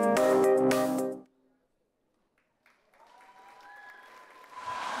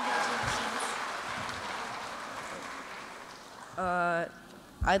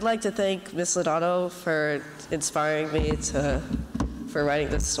 I'd like to thank Ms. Lodato for inspiring me for writing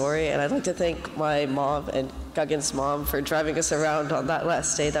this story, and I'd like to thank my mom and Guggen's mom for driving us around on that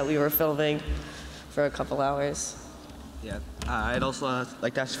last day that we were filming for a couple hours. Yeah, I'd also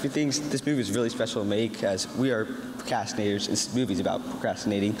like to ask a few things. This movie is really special to make, as we are procrastinators. This movie's about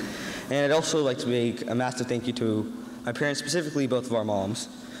procrastinating. And I'd also like to make a massive thank you to my parents, specifically both of our moms,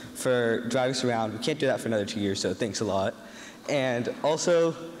 for driving us around. We can't do that for another 2 years, so thanks a lot. And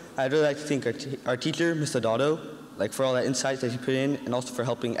also, I'd really like to thank our teacher, Ms. Lodato, for all that insights that she put in, and also for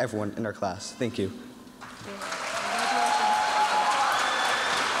helping everyone in our class. Thank you.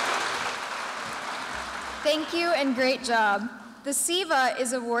 Thank you and great job. The SEVA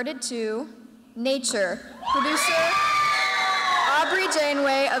is awarded to Nature, producer Aubrey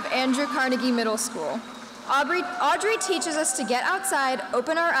Janeway of Andrew Carnegie Middle School. Audrey teaches us to get outside,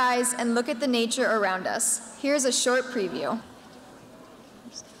 open our eyes, and look at the nature around us. Here's a short preview.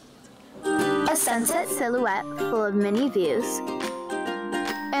 A sunset silhouette full of many views,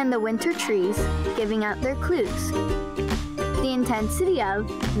 and the winter trees giving out their clues. The intensity of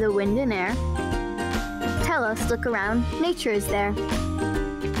the wind and air, Tell us, look around. Nature is there.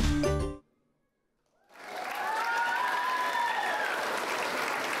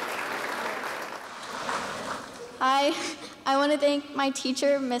 I want to thank my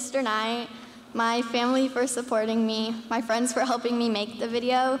teacher, Mr. Knight, my family for supporting me, my friends for helping me make the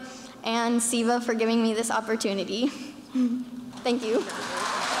video, and SEVA for giving me this opportunity. Thank you.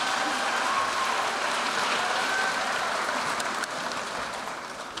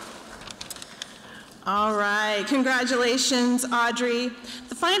 All right, congratulations, Audrey.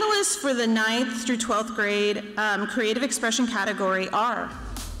 The finalists for the 9th through 12th grade creative expression category are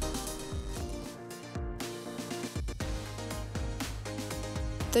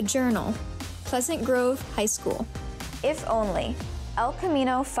The Journal, Pleasant Grove High School. If Only, El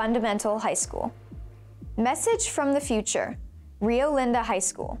Camino Fundamental High School. Message from the Future, Rio Linda High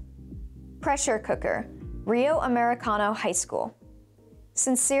School. Pressure Cooker, Rio Americano High School.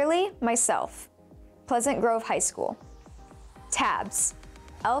 Sincerely, Myself, Pleasant Grove High School. Tabs,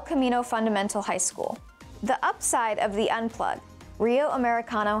 El Camino Fundamental High School. The Upside of the Unplug, Rio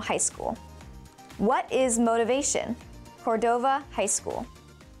Americano High School. What is Motivation, Cordova High School.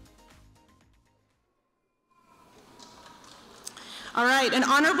 All right, an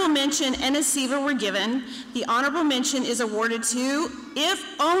honorable mention and a SEVA were given. The honorable mention is awarded to If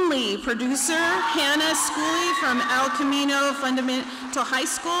Only producer Hannah SCOE from El Camino Fundamental High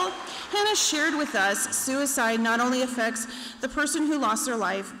School. Hannah shared with us suicide not only affects the person who lost their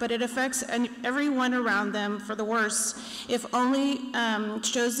life, but it affects everyone around them for the worse. If Only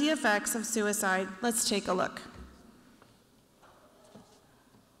shows the effects of suicide. Let's take a look.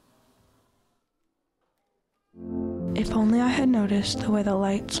 If only I had noticed the way the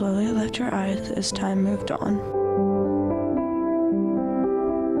light slowly left your eyes as time moved on.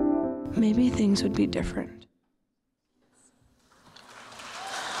 Maybe things would be different.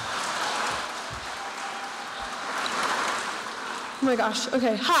 Oh my gosh,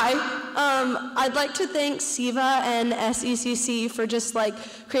 okay, hi. I'd like to thank SEVA and SECC for just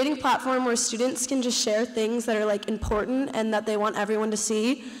creating a platform where students can just share things that are important and that they want everyone to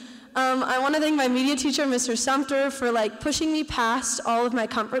see. I want to thank my media teacher, Mr. Sumter, for pushing me past all of my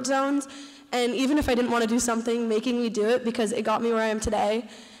comfort zones, and even if I didn't want to do something, making me do it because it got me where I am today.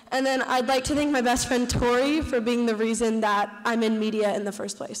 And then I'd like to thank my best friend, Tori, for being the reason that I'm in media in the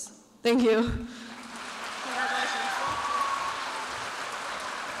first place. Thank you.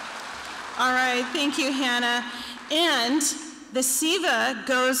 All right, thank you, Hannah. And the SEVA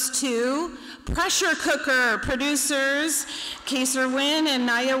goes to Pressure Cooker producers Kaser Wynn and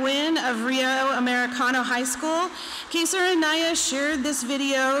Naya Wynn of Rio Americano High School. Kaser and Naya shared this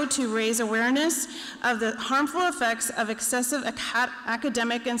video to raise awareness of the harmful effects of excessive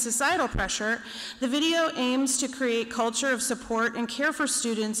academic and societal pressure. The video aims to create culture of support and care for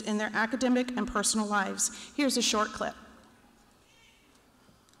students in their academic and personal lives. Here's a short clip.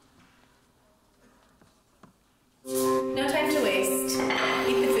 No time to waste.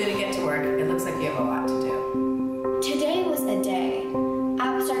 Eat the food and get to work. It looks like you have a lot to do. Today was a day.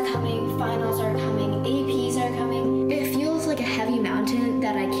 Apps are coming, finals are coming, APs are coming. It feels like a heavy mountain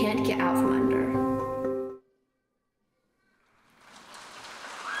that I can't get out from under.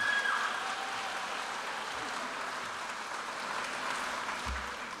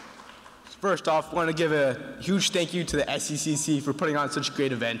 First off, I want to give a huge thank you to the SECC for putting on such a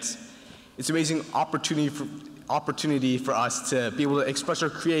great event. It's an amazing opportunity for us to be able to express our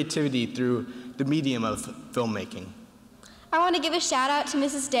creativity through the medium of filmmaking. I want to give a shout out to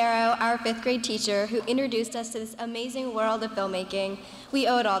Mrs. Darrow, our 5th grade teacher, who introduced us to this amazing world of filmmaking. We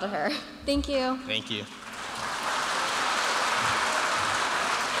owe it all to her. Thank you. Thank you.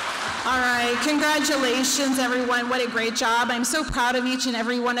 All right, congratulations everyone, what a great job. I'm so proud of each and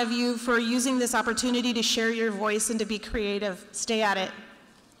every one of you for using this opportunity to share your voice and to be creative. Stay at it.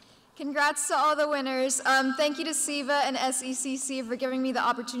 Congrats to all the winners. Thank you to SEVA and SECC for giving me the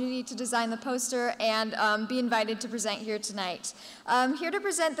opportunity to design the poster and be invited to present here tonight. Here to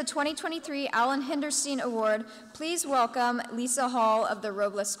present the 2023 Alan Henderstein Award, please welcome Lisa Hall of the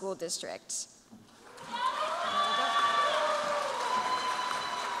Roble School District.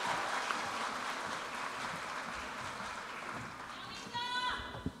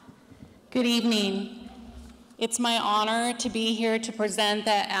 Good evening. It's my honor to be here to present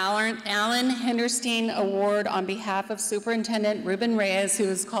the Alan Henderstein Award on behalf of Superintendent Ruben Reyes, who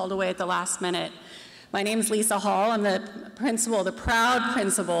was called away at the last minute. My name is Lisa Hall. I'm the principal, the proud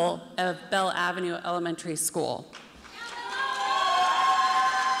principal of Bell Avenue Elementary School.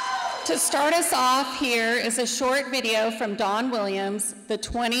 To start us off here is a short video from Dawn Williams, the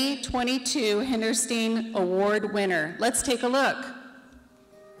 2022 Henderstein Award winner. Let's take a look.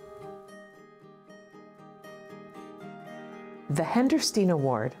 The Henderstein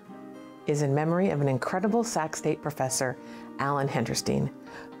Award is in memory of an incredible Sac State professor, Alan Henderstein,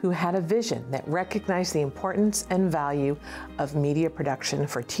 who had a vision that recognized the importance and value of media production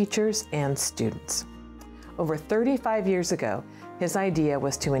for teachers and students. Over 35 years ago, his idea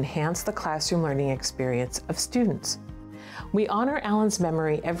was to enhance the classroom learning experience of students. We honor Alan's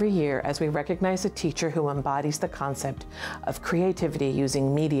memory every year as we recognize a teacher who embodies the concept of creativity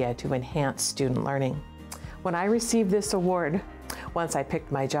using media to enhance student learning. When I received this award, once I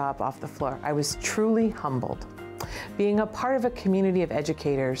picked my job off the floor, I was truly humbled. Being a part of a community of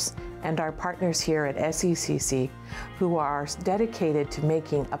educators and our partners here at SECC who are dedicated to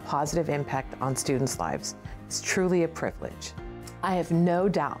making a positive impact on students' lives is truly a privilege. I have no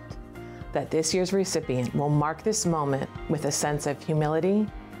doubt that this year's recipient will mark this moment with a sense of humility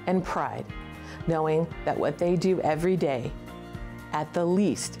and pride, knowing that what they do every day, at the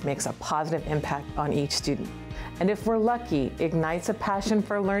least, makes a positive impact on each student. And if we're lucky, ignites a passion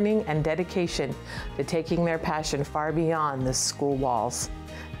for learning and dedication to taking their passion far beyond the school walls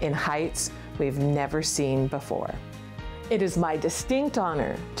in heights we've never seen before. It is my distinct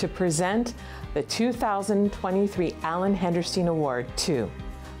honor to present the 2023 Alan Henderstein Award to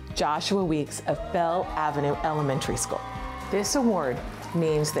Joshua Weeks of Bell Avenue Elementary School. This award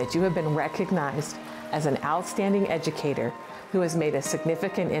means that you have been recognized as an outstanding educator who has made a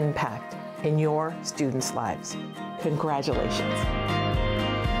significant impact in your students' lives. Congratulations.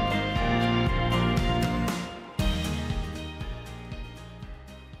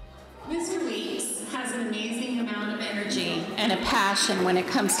 Mr. Weeks has an amazing amount of energy and a passion when it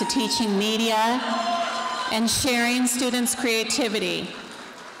comes to teaching media and sharing students' creativity.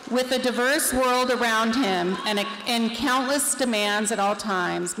 With a diverse world around him and countless demands at all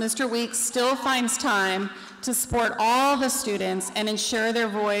times, Mr. Weeks still finds time to support all the students and ensure their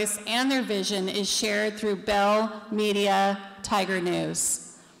voice and their vision is shared through Bell Media Tiger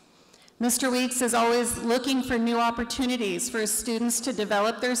News. Mr. Weeks is always looking for new opportunities for students to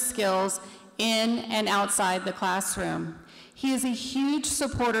develop their skills in and outside the classroom. He is a huge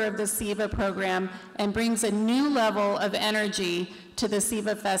supporter of the SEVA program and brings a new level of energy to the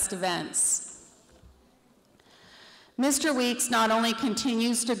SEVA Fest events. Mr. Weeks not only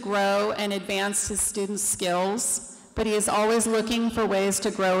continues to grow and advance his students' skills, but he is always looking for ways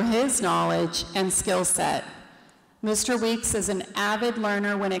to grow his knowledge and skill set. Mr. Weeks is an avid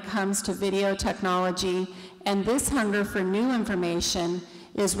learner when it comes to video technology, and this hunger for new information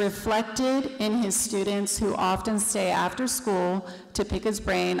is reflected in his students who often stay after school to pick his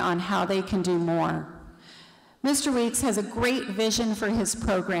brain on how they can do more. Mr. Weeks has a great vision for his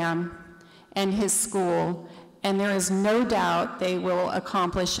program and his school, and there is no doubt they will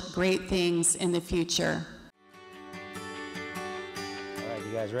accomplish great things in the future. All right,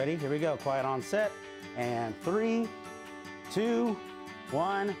 you guys ready? Here we go. Quiet on set. And 3, 2,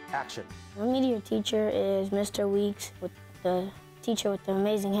 1, action. My media teacher is Mr. Weeks, with the teacher with the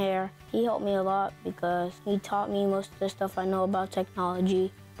amazing hair. He helped me a lot because he taught me most of the stuff I know about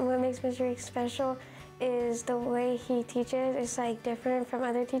technology. What makes Mr. Weeks special is the way he teaches. It's like different from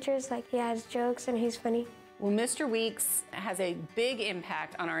other teachers. Like he has jokes and he's funny. Well, Mr. Weeks has a big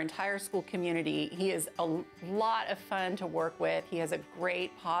impact on our entire school community. He is a lot of fun to work with. He has a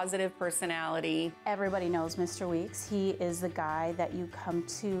great, positive personality. Everybody knows Mr. Weeks. He is the guy that you come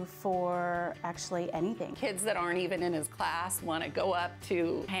to for actually anything. Kids that aren't even in his class want to go up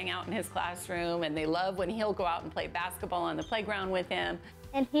to hang out in his classroom, and they love when he'll go out and play basketball on the playground with him.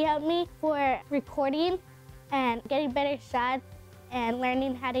 And he helped me for recording and getting better shots and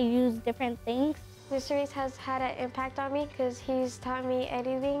learning how to use different things. Mr. Weeks has had an impact on me because he's taught me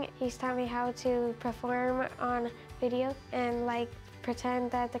editing. He's taught me how to perform on video and like pretend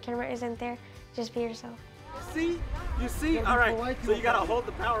that the camera isn't there. Just be yourself. You see? All right, so you gotta hold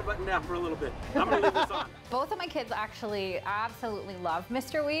the power button down for a little bit. I'm gonna leave this on. Both of my kids actually absolutely love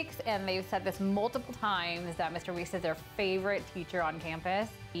Mr. Weeks, and they've said this multiple times that Mr. Weeks is their favorite teacher on campus.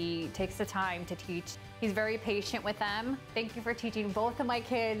 He takes the time to teach. He's very patient with them. Thank you for teaching both of my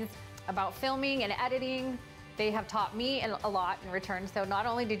kids about filming and editing. They have taught me a lot in return. So not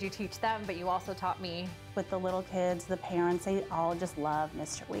only did you teach them, but you also taught me. With the little kids, the parents, they all just love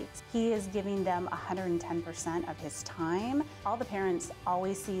Mr. Weeks. He is giving them 110% of his time. All the parents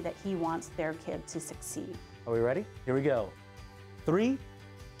always see that he wants their kid to succeed. Are we ready? Here we go. 3,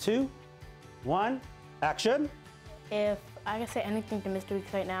 2, 1, action. If I could say anything to Mr.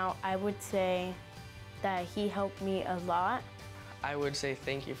 Weeks right now, I would say that he helped me a lot. I would say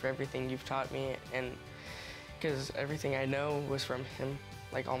thank you for everything you've taught me, and because everything I know was from him,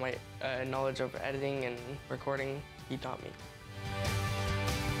 like all my knowledge of editing and recording, he taught me.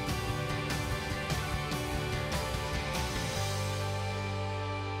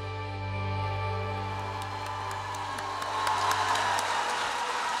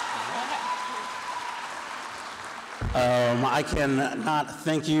 I cannot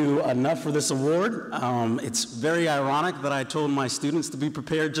thank you enough for this award. It's very ironic that I told my students to be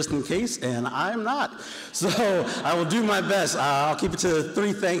prepared just in case, and I'm not. So I will do my best. I'll keep it to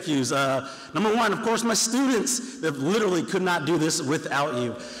 3 thank yous. Number 1, of course, my students that literally could not do this without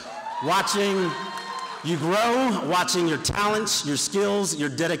you. Watching you grow, watching your talents, your skills, your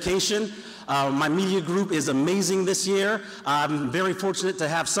dedication. My media group is amazing this year. I'm very fortunate to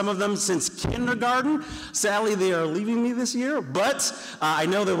have some of them since kindergarten. Sadly, they are leaving me this year, but I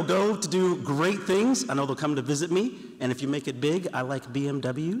know they will go to do great things. I know they'll come to visit me, and if you make it big, I like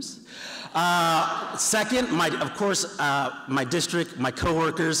BMWs. Second, of course, my district, my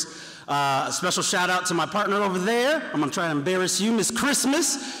coworkers. A special shout out to my partner over there. I'm gonna try to embarrass you, Miss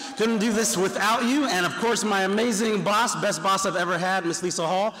Christmas. Couldn't do this without you. And of course, my amazing boss, best boss I've ever had, Miss Lisa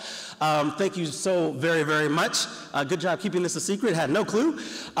Hall. Thank you so very, very much. Good job keeping this a secret, had no clue.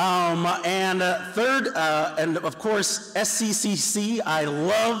 Third, and of course, SCCC, I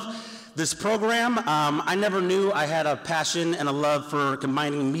love this program. I never knew I had a passion and a love for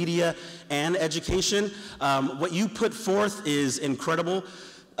combining media and education. What you put forth is incredible.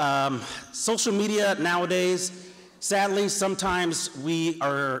 Social media nowadays, sadly, sometimes we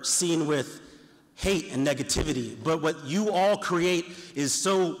are seen with hate and negativity, but what you all create is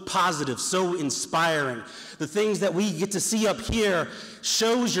so positive, so inspiring. The things that we get to see up here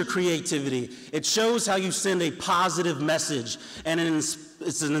shows your creativity. It shows how you send a positive message, and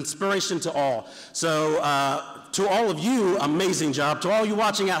it's an inspiration to all. So to all of you, amazing job. To all you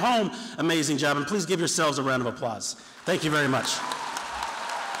watching at home, amazing job, and please give yourselves a round of applause. Thank you very much.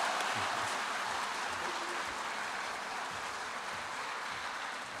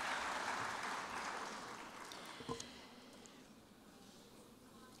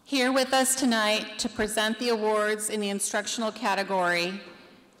 Here with us tonight to present the awards in the instructional category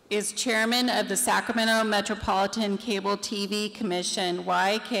is Chairman of the Sacramento Metropolitan Cable TV Commission,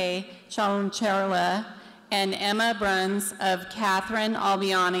 Y.K. Chaluncherla, and Emma Bruns of Catherine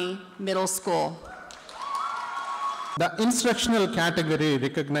Albiani Middle School. The instructional category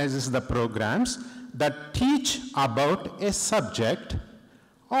recognizes the programs that teach about a subject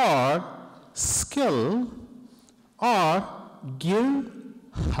or skill or give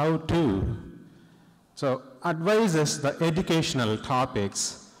how to. So advises the educational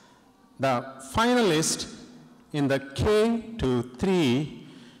topics. The finalists in the K to 3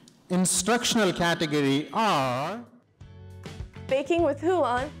 instructional category are Baking with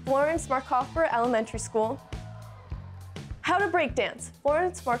Hulan, Florence Markhofer Elementary School. How to break dance,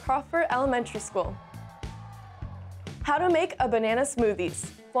 Florence Markhofer Elementary School. How to make a banana smoothies,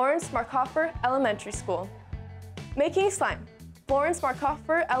 Florence Markhofer Elementary School. Making slime, Florence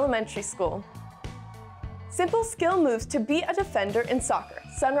Markhofer Elementary School. Simple skill moves to be a defender in soccer,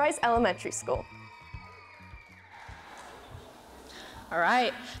 Sunrise Elementary School. All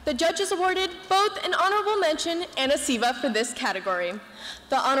right, the judges awarded both an honorable mention and a SEVA for this category.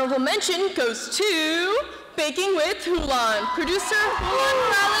 The honorable mention goes to Baking with Hulan, producer Juan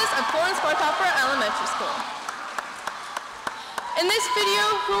Morales of Florence Markhofer Elementary School. In this video,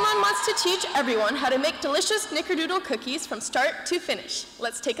 Hulan wants to teach everyone how to make delicious Snickerdoodle cookies from start to finish.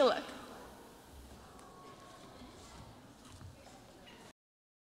 Let's take a look.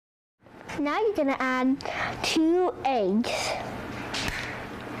 Now you're gonna add 2 eggs.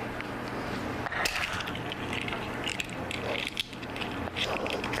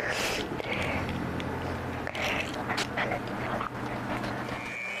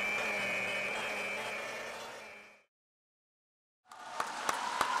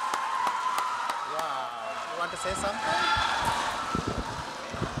 Say something?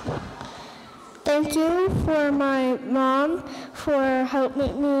 Thank you for my mom for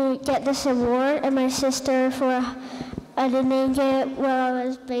helping me get this award and my sister for editing it while I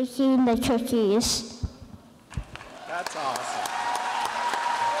was baking the cookies. That's awesome.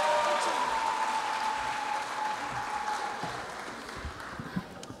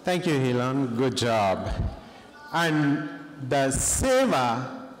 Thank you, Hiram. Good job. And the SEVA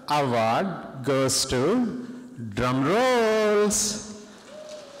award goes to drum rolls.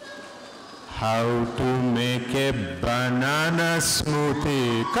 How to make a banana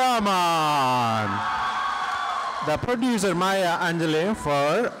smoothie. Come on. The producer Maya Angele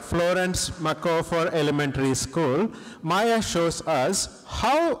for Florence Markhofer Elementary School. Maya shows us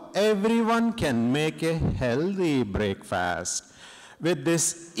how everyone can make a healthy breakfast with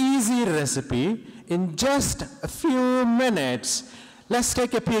this easy recipe in just a few minutes. Let's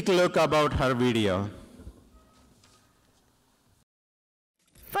take a peek look about her video.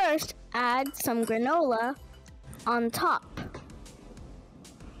 First, add some granola on top.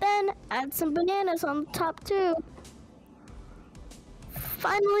 Then add some bananas on top too.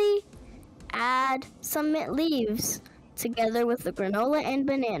 Finally, add some mint leaves together with the granola and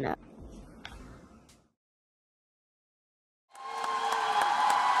banana.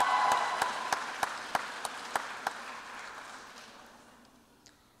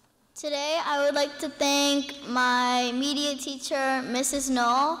 Today, I would like to thank my media teacher, Mrs.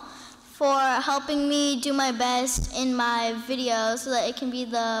 Knoll, for helping me do my best in my video so that it can be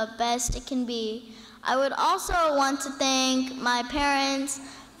the best it can be. I would also want to thank my parents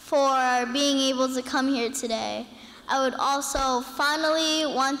for being able to come here today. I would also finally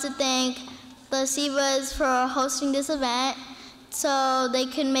want to thank the SEVAs for hosting this event so they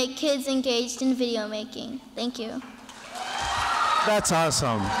can make kids engaged in video making. Thank you. That's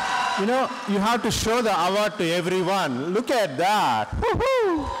awesome. You know, you have to show the award to everyone. Look at that.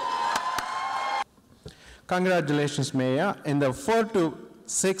 Woohoo! Congratulations, Maya. In the 4 to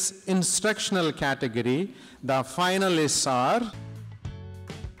 6 instructional category, the finalists are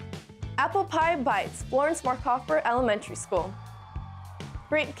Apple Pie Bites, Florence Markhofer Elementary School.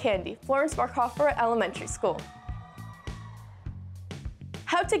 Great Candy, Florence Markhofer Elementary School.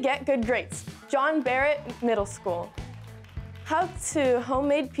 How to Get Good Grades, John Barrett Middle School. How to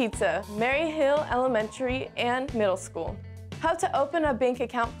Homemade Pizza, Mary Hill Elementary and Middle School. How to Open a Bank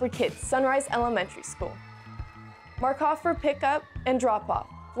Account for Kids, Sunrise Elementary School. Markhofer Pickup and Drop-Off,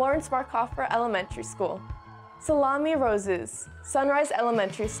 Florence Markhofer Elementary School. Salami Roses, Sunrise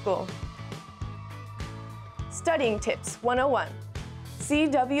Elementary School. Studying Tips 101,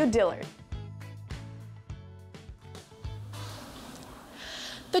 C.W. Dillard.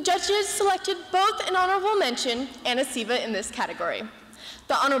 The judges selected both an honorable mention and a SEVA in this category.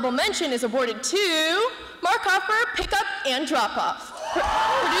 The honorable mention is awarded to Markhofer Pickup and Drop-Off.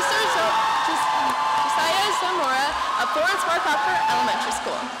 Producer Josiah Zamora of Florence Markhofer Elementary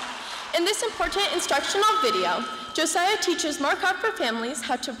School. In this important instructional video, Josiah teaches Markhofer families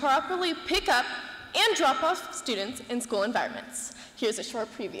how to properly pick up and drop off students in school environments. Here's a short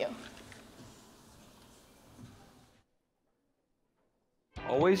preview.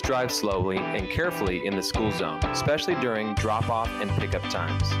 Always drive slowly and carefully in the school zone, especially during drop-off and pickup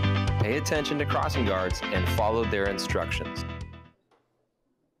times. Pay attention to crossing guards and follow their instructions.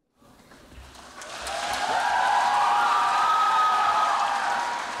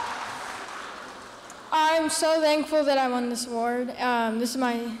 I'm so thankful that I won this award. This is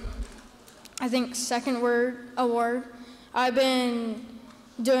my, I think, second award. I've been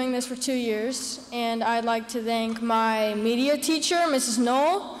doing this for 2 years, and I'd like to thank my media teacher, Mrs.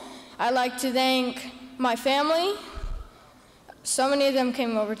 Knoll. I'd like to thank my family. So many of them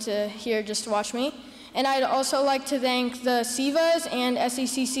came over to here just to watch me. And I'd also like to thank the SEVAs and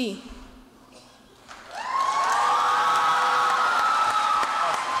SECC.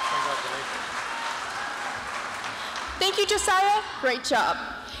 Thank you, Josiah. Great job.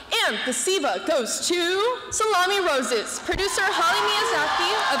 And the SEVA goes to Salami Roses, producer Holly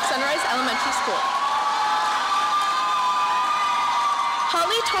Miyazaki of Sunrise Elementary School.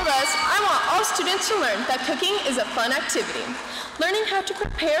 Holly told us, I want all students to learn that cooking is a fun activity. Learning how to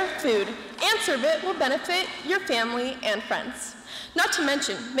prepare food and serve it will benefit your family and friends. Not to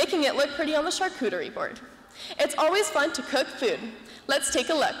mention, making it look pretty on the charcuterie board. It's always fun to cook food. Let's take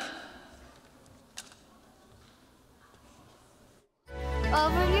a look.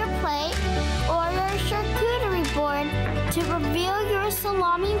 Over your plate or your charcuterie board to reveal your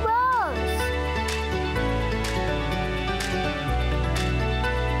salami rose.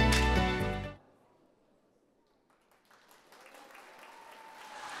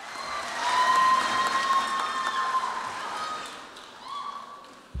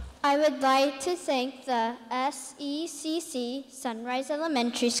 I would like to thank the SECC, Sunrise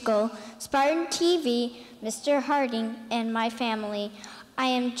Elementary School, Spartan TV, Mr. Harding, and my family. I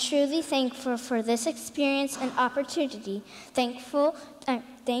am truly thankful for this experience and opportunity. Thank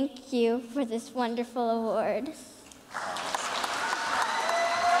you for this wonderful award.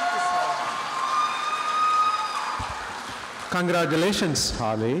 Congratulations,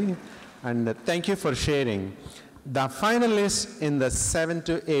 Holly, and thank you for sharing. The finalists in the 7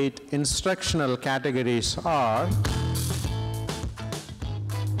 to 8 instructional categories are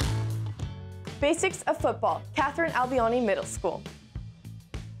Basics of Football, Catherine Albioni Middle School.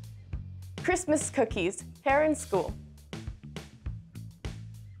 Christmas Cookies, Heron School.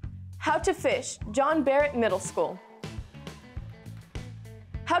 How to Fish, John Barrett Middle School.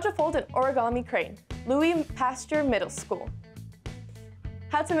 How to Fold an Origami Crane, Louis Pasteur Middle School.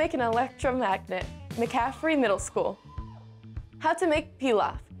 How to Make an Electromagnet, McCaffrey Middle School. How to Make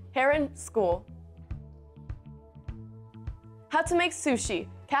Pilaf, Heron School. How to Make Sushi,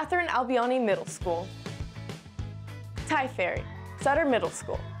 Catherine Albioni Middle School. Thai Fairy, Sutton Middle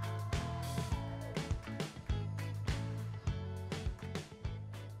School.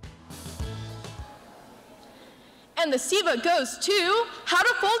 And the SEVA goes to How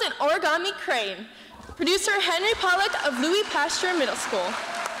to Fold an Origami Crane. Producer Henry Pollack of Louis Pasteur Middle School.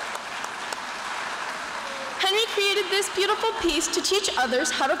 Henry created this beautiful piece to teach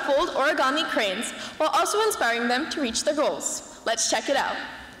others how to fold origami cranes while also inspiring them to reach their goals. Let's check it out.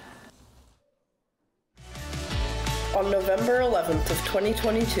 On November 11th of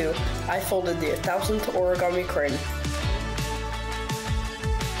 2022, I folded the 1,000th origami crane.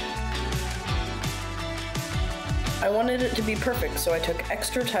 I wanted it to be perfect, so I took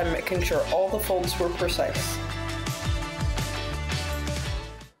extra time making sure all the folds were precise.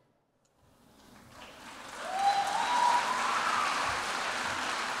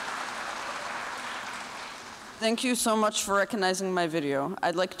 Thank you so much for recognizing my video.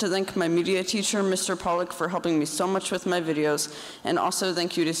 I'd like to thank my media teacher, Mr. Pollack, for helping me so much with my videos, and also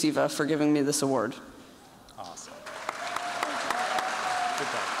thank you to SEVA for giving me this award. Awesome.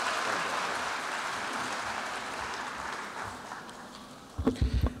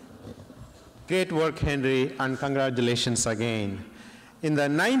 Great work, Henry, and congratulations again. In the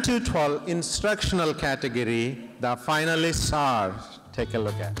 9 to 12 instructional category, the finalists are, take a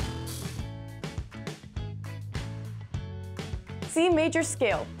look at. C Major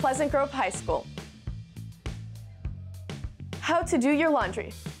Scale, Pleasant Grove High School. How to Do Your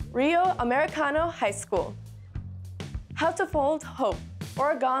Laundry, Rio Americano High School. How to Fold Hope,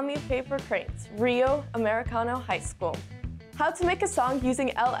 Origami Paper Cranes, Rio Americano High School. How to Make a Song Using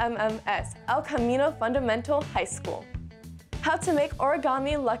LMMS, El Camino Fundamental High School. How to Make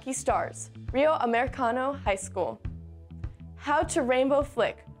Origami Lucky Stars, Rio Americano High School. How to Rainbow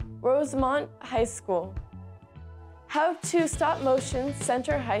Flick, Rosemont High School. How to Stop Motion,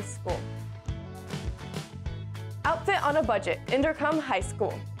 Center High School. Outfit on a Budget, Intercom High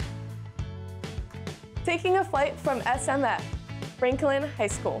School. Taking a Flight from SMF, Franklin High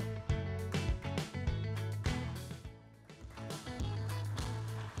School.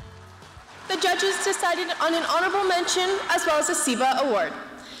 The judges decided on an honorable mention as well as a SEVA award.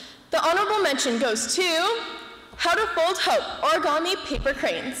 The honorable mention goes to How to Fold Hope, Origami Paper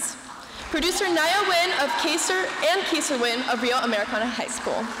Cranes. Producer Naya Wynn of Kaser and Kaser Wynn of Rio Americana High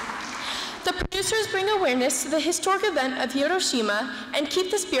School. The producers bring awareness to the historic event of Hiroshima and keep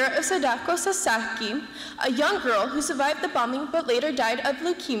the spirit of Sadako Sasaki, a young girl who survived the bombing but later died of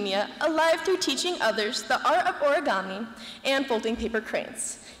leukemia, alive through teaching others the art of origami and folding paper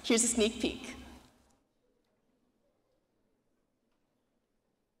cranes. Here's a sneak peek.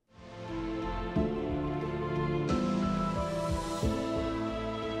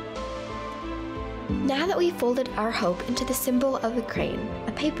 Now that we've folded our hope into the symbol of a crane,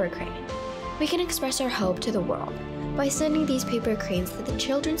 a paper crane, we can express our hope to the world by sending these paper cranes to the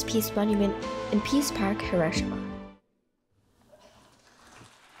Children's Peace Monument in Peace Park, Hiroshima.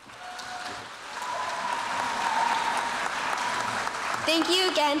 Thank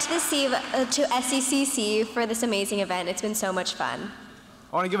you again to to SECC for this amazing event. It's been so much fun.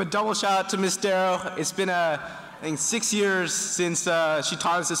 I want to give a double shout out to Miss Darrow. It's been I think 6 years since she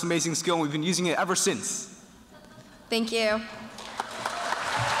taught us this amazing skill, and we've been using it ever since. Thank you.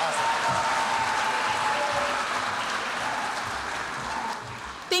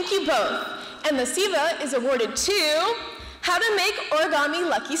 Thank you both. And the SEVA is awarded to How to Make Origami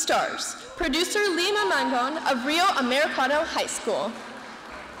Lucky Stars. Producer Lima Mangon of Rio Americano High School.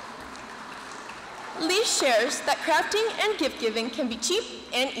 Lee shares that crafting and gift giving can be cheap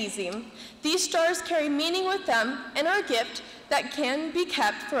and easy. These stars carry meaning with them and are a gift that can be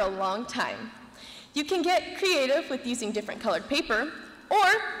kept for a long time. You can get creative with using different colored paper or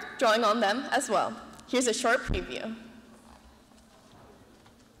drawing on them as well. Here's a short preview.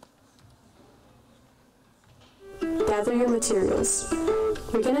 Gather your materials.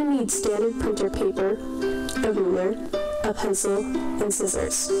 You're going to need standard printer paper, a ruler, a pencil, and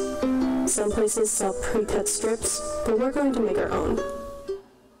scissors. Some places sell pre-cut strips, but we're going to make our own.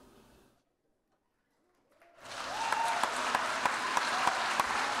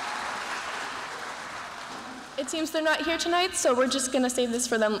 It seems they're not here tonight, so we're just going to save this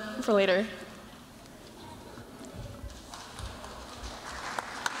for them for later.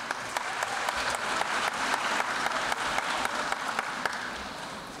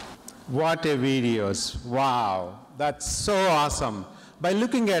 What a videos. Wow, that's so awesome. By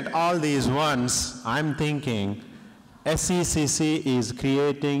looking at all these ones, I'm thinking SECC is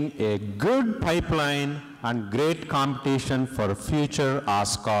creating a good pipeline and great competition for future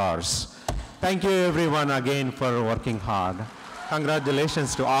Oscars. Thank you everyone again for working hard.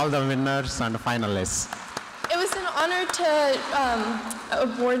 Congratulations to all the winners and finalists. It was an honor honor to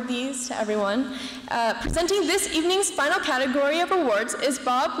award these to everyone. Presenting this evening's final category of awards is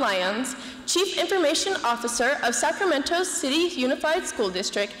Bob Lyons, Chief Information Officer of Sacramento City Unified School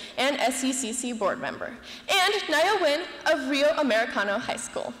District and SECC board member, and Naya Wynn of Rio Americano High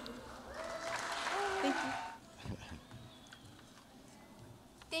School. Thank you.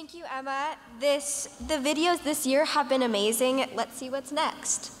 Thank you, Emma. The videos this year have been amazing. Let's see what's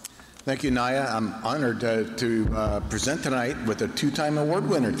next. Thank you, Naya. I'm honored to present tonight with a two-time award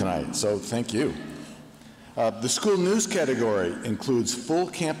winner tonight, so thank you. The school news category includes full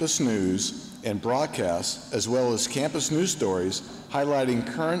campus news and broadcasts, as well as campus news stories highlighting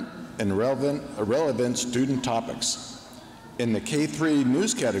current and relevant student topics. In the K-3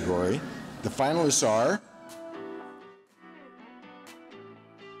 news category, the finalists are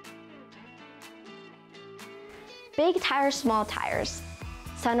Big Tires, Small Tires,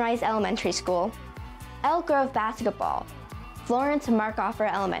 Sunrise Elementary School, Elk Grove Basketball, Florence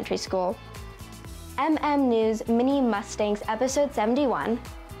Markoffer Elementary School, MM News Mini Mustangs Episode 71,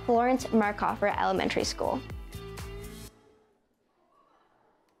 Florence Markoffer Elementary School.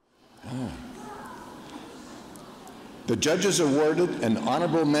 The judges awarded an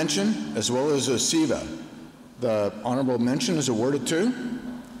honorable mention as well as a SEVA. The honorable mention is awarded to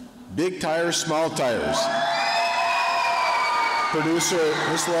Big Tires, Small Tires. Producer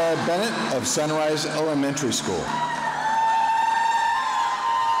Isla Bennett of Sunrise Elementary School.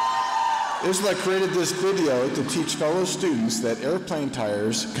 Isla created this video to teach fellow students that airplane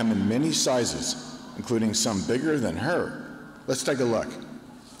tires come in many sizes, including some bigger than her. Let's take a look.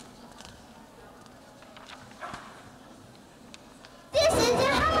 This is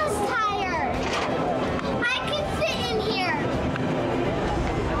a house tire. I can fit in here.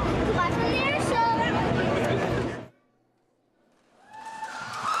 Come on from there, so.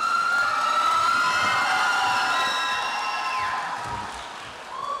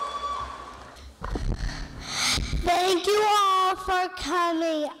 Thank you all for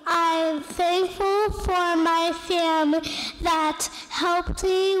coming. I'm thankful for my family that helped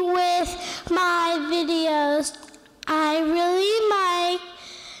me with my videos. I really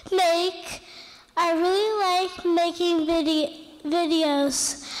like making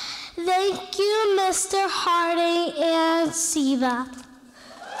videos. Thank you, Mr. Harding and SEVA.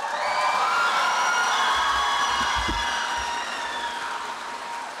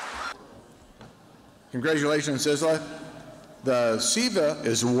 Congratulations, Isla. The SEVA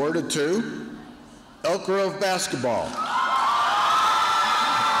is awarded to Elk Grove Basketball.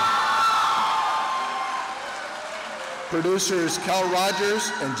 Producers Cal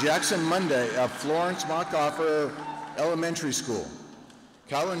Rogers and Jackson Monday of Florence Markoffer Elementary School.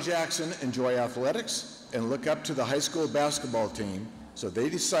 Cal and Jackson enjoy athletics and look up to the high school basketball team, so they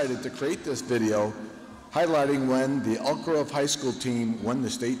decided to create this video highlighting when the Elk Grove High School team won the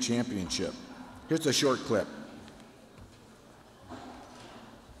state championship. Here's a short clip.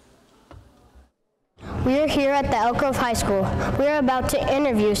 We are here at the Elk Grove High School. We are about to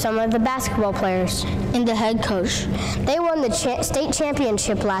interview some of the basketball players and the head coach. They won the state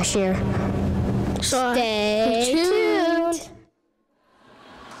championship last year. So stay tuned.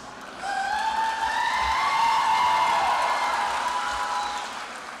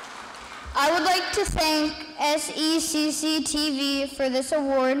 I would like to thank SECC TV for this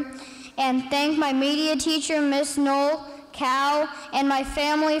award and thank my media teacher, Miss Knoll, Cal, and my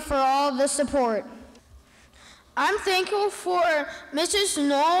family for all of the support. I'm thankful for Mrs.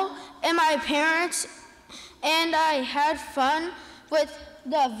 Knoll and my parents, and I had fun with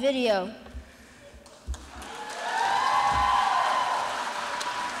the video.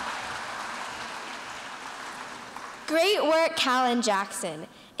 Great work, Cal and Jackson.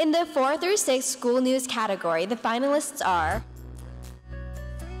 In the 4 through 6 school news category, the finalists are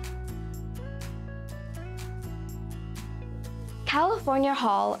California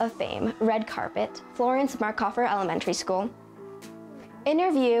Hall of Fame Red Carpet, Florence Markoffer Elementary School.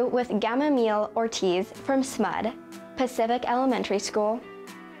 Interview with Gamaliel Ortiz from SMUD, Pacific Elementary School.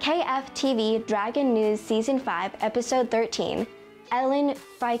 KFTV Dragon News Season 5, Episode 13, Ellen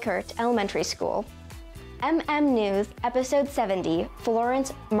Fikert Elementary School. MM News, Episode 70,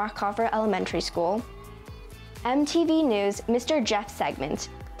 Florence Markoffer Elementary School. MTV News, Mr. Jeff segment,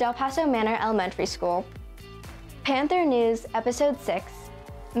 Del Paso Manor Elementary School. Panther News, Episode 6,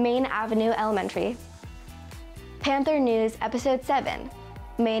 Main Avenue Elementary. Panther News, Episode 7,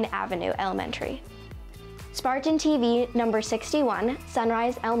 Main Avenue Elementary. Spartan TV, number 61,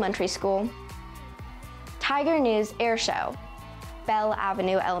 Sunrise Elementary School. Tiger News Air Show, Bell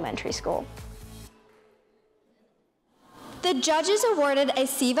Avenue Elementary School. The judges awarded a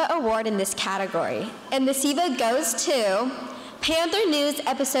SEVA award in this category, and the SEVA goes to Panther News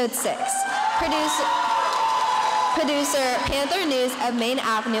Episode 6, producer Panther News of Main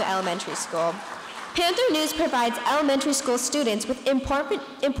Avenue Elementary School. Panther News provides elementary school students with important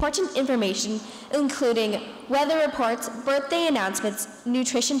information, including weather reports, birthday announcements,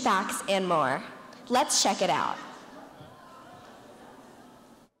 nutrition facts, and more. Let's check it out.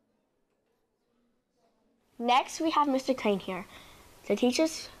 Next, we have Mr. Crane here to teach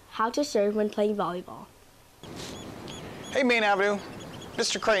us how to serve when playing volleyball. Hey, Main Avenue.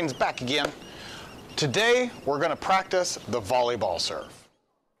 Mr. Crane's back again. Today, we're going to practice the volleyball serve.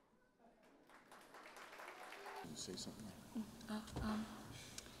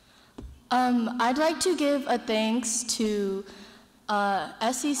 I'd like to give a thanks to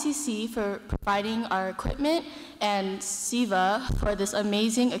SECC for providing our equipment and SEVA for this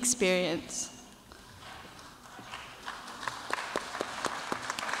amazing experience.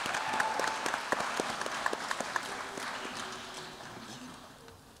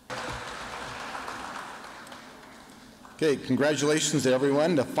 Okay, congratulations to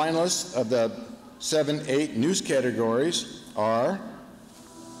everyone. The finalists of the 7-8 news categories are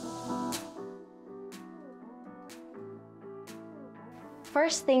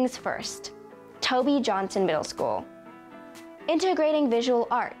First things first, Toby Johnson Middle School. Integrating Visual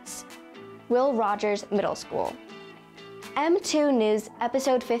Arts, Will Rogers Middle School. M2 News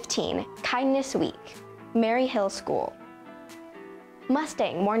Episode 15, Kindness Week, Mary Hill School.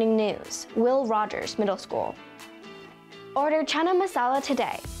 Mustang Morning News, Will Rogers Middle School. Order Chana Masala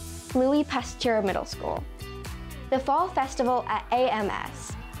today, Louis Pasteur Middle School. The Fall Festival at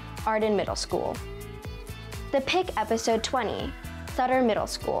AMS, Arden Middle School. The Pick Episode 20, Sutter Middle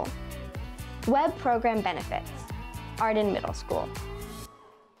School. Web Program Benefits, Arden Middle School.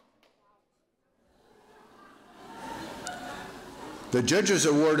 The judges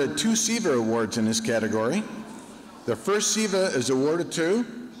awarded 2 SEVA awards in this category. The first SEVA is awarded to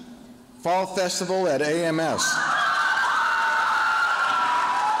Fall Festival at AMS.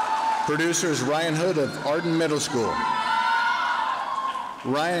 Producers Ryan Hood of Arden Middle School.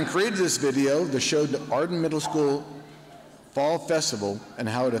 Ryan created this video that showed the Arden Middle School Fall Festival and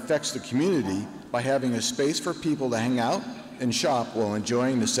how it affects the community by having a space for people to hang out and shop while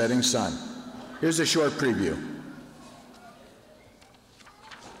enjoying the setting sun. Here's a short preview.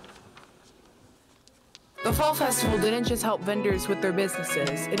 The Fall Festival didn't just help vendors with their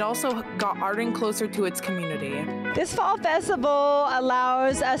businesses, it also got Arden closer to its community. This Fall Festival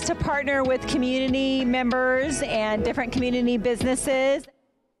allows us to partner with community members and different community businesses.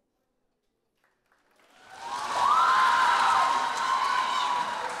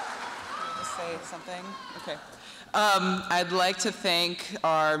 Say something? Okay. I'd like to thank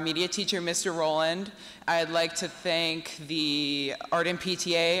our media teacher, Mr. Rowland. I'd like to thank the Arden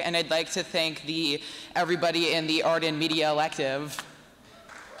PTA, and I'd like to thank everybody in the Arden Media Elective.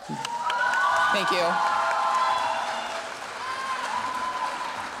 Thank you.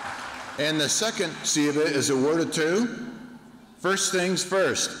 And the second SEVA is awarded to First Things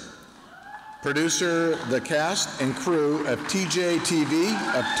First. Producer, the cast and crew of TJTV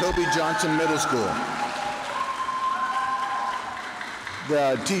of Toby Johnson Middle School.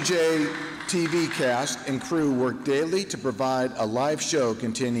 The TJTV cast and crew work daily to provide a live show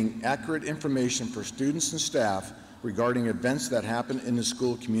containing accurate information for students and staff regarding events that happen in the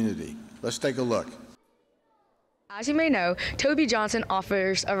school community. Let's take a look. As you may know, Toby Johnson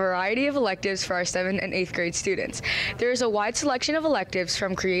offers a variety of electives for our 7th and 8th grade students. There is a wide selection of electives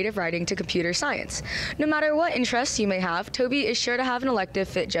from creative writing to computer science. No matter what interests you may have, Toby is sure to have an elective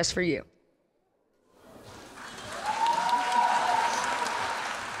fit just for you.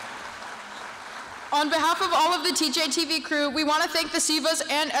 On behalf of all of the TJTV crew, we want to thank the SEVAs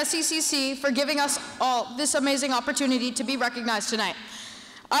and SECC for giving us all this amazing opportunity to be recognized tonight.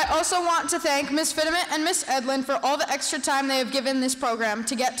 I also want to thank Ms. Fittement and Ms. Edlin for all the extra time they have given this program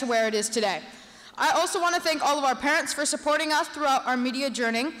to get to where it is today. I also want to thank all of our parents for supporting us throughout our media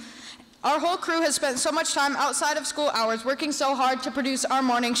journey. Our whole crew has spent so much time outside of school hours working so hard to produce our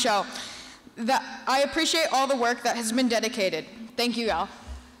morning show that I appreciate all the work that has been dedicated. Thank you, y'all.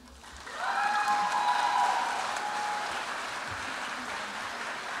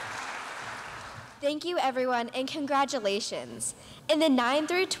 Thank you, everyone, and congratulations. In the 9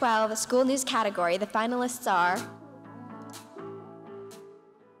 through 12 school news category, the finalists are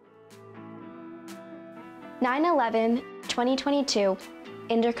 9/11/2022,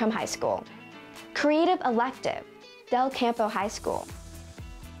 Indercombe High School. Creative Elective, Del Campo High School.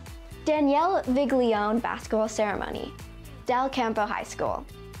 Danielle Viglione Basketball Ceremony, Del Campo High School.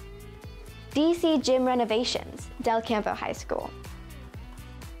 DC Gym Renovations, Del Campo High School.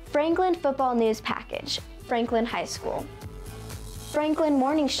 Franklin Football News Package, Franklin High School. Franklin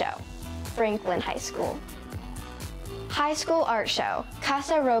Morning Show, Franklin High School. High School Art Show,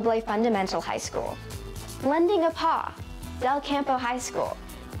 Casa Roble Fundamental High School. Lending a Paw, Del Campo High School.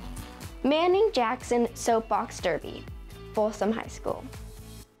 Manning-Jackson Soapbox Derby, Folsom High School.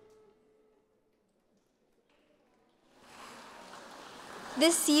 The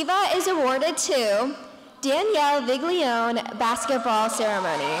SEVA is awarded to Danielle Viglione Basketball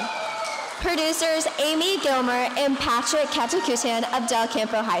Ceremony. Producers Amy Gilmer and Patrick Katakutan of Del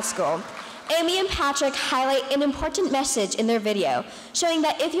Campo High School. Amy and Patrick highlight an important message in their video, showing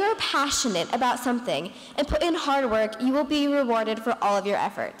that if you're passionate about something and put in hard work, you will be rewarded for all of your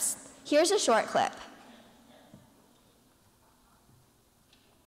efforts. Here's a short clip.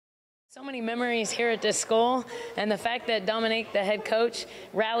 So many memories here at this school, and the fact that Dominique, the head coach,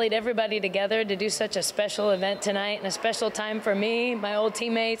 rallied everybody together to do such a special event tonight and a special time for me, my old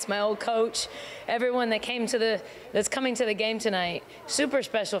teammates, my old coach, everyone that that's coming to the game tonight. Super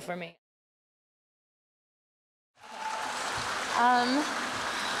special for me.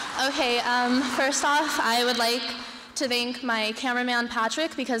 First off, I would like to thank my cameraman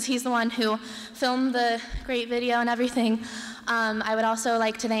Patrick because he's the one who filmed the great video and everything. I would also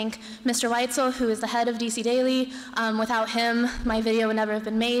like to thank Mr. Weitzel, who is the head of DC Daily. Without him, my video would never have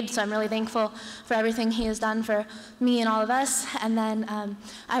been made, so I'm really thankful for everything he has done for me and all of us. And then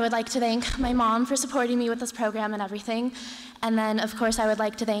I would like to thank my mom for supporting me with this program and everything. And then, of course, I would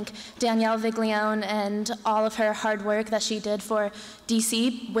like to thank Danielle Viglione and all of her hard work that she did for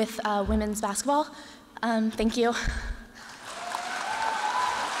DC with women's basketball. Thank you.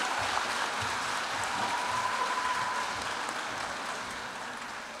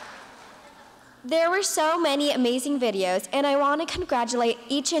 There were so many amazing videos, and I want to congratulate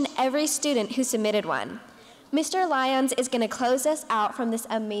each and every student who submitted one. Mr. Lyons is going to close us out from this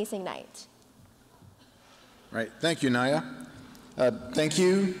amazing night. Right, thank you, Naya. Thank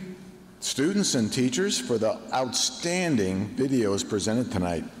you, students and teachers, for the outstanding videos presented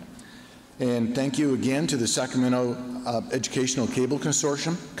tonight. And thank you again to the Sacramento Educational Cable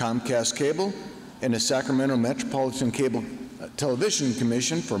Consortium, Comcast Cable, and the Sacramento Metropolitan Cable Television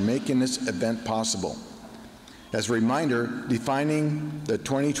Commission for making this event possible. As a reminder, defining the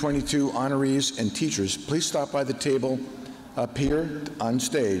 2022 honorees and teachers, please stop by the table up here on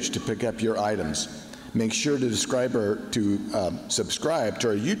stage to pick up your items. Make sure to subscribe to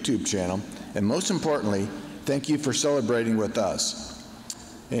our YouTube channel, and most importantly, thank you for celebrating with us.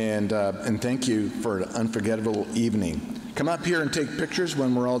 And thank you for an unforgettable evening. Come up here and take pictures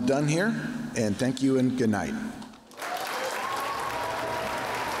when we're all done here, and thank you and good night.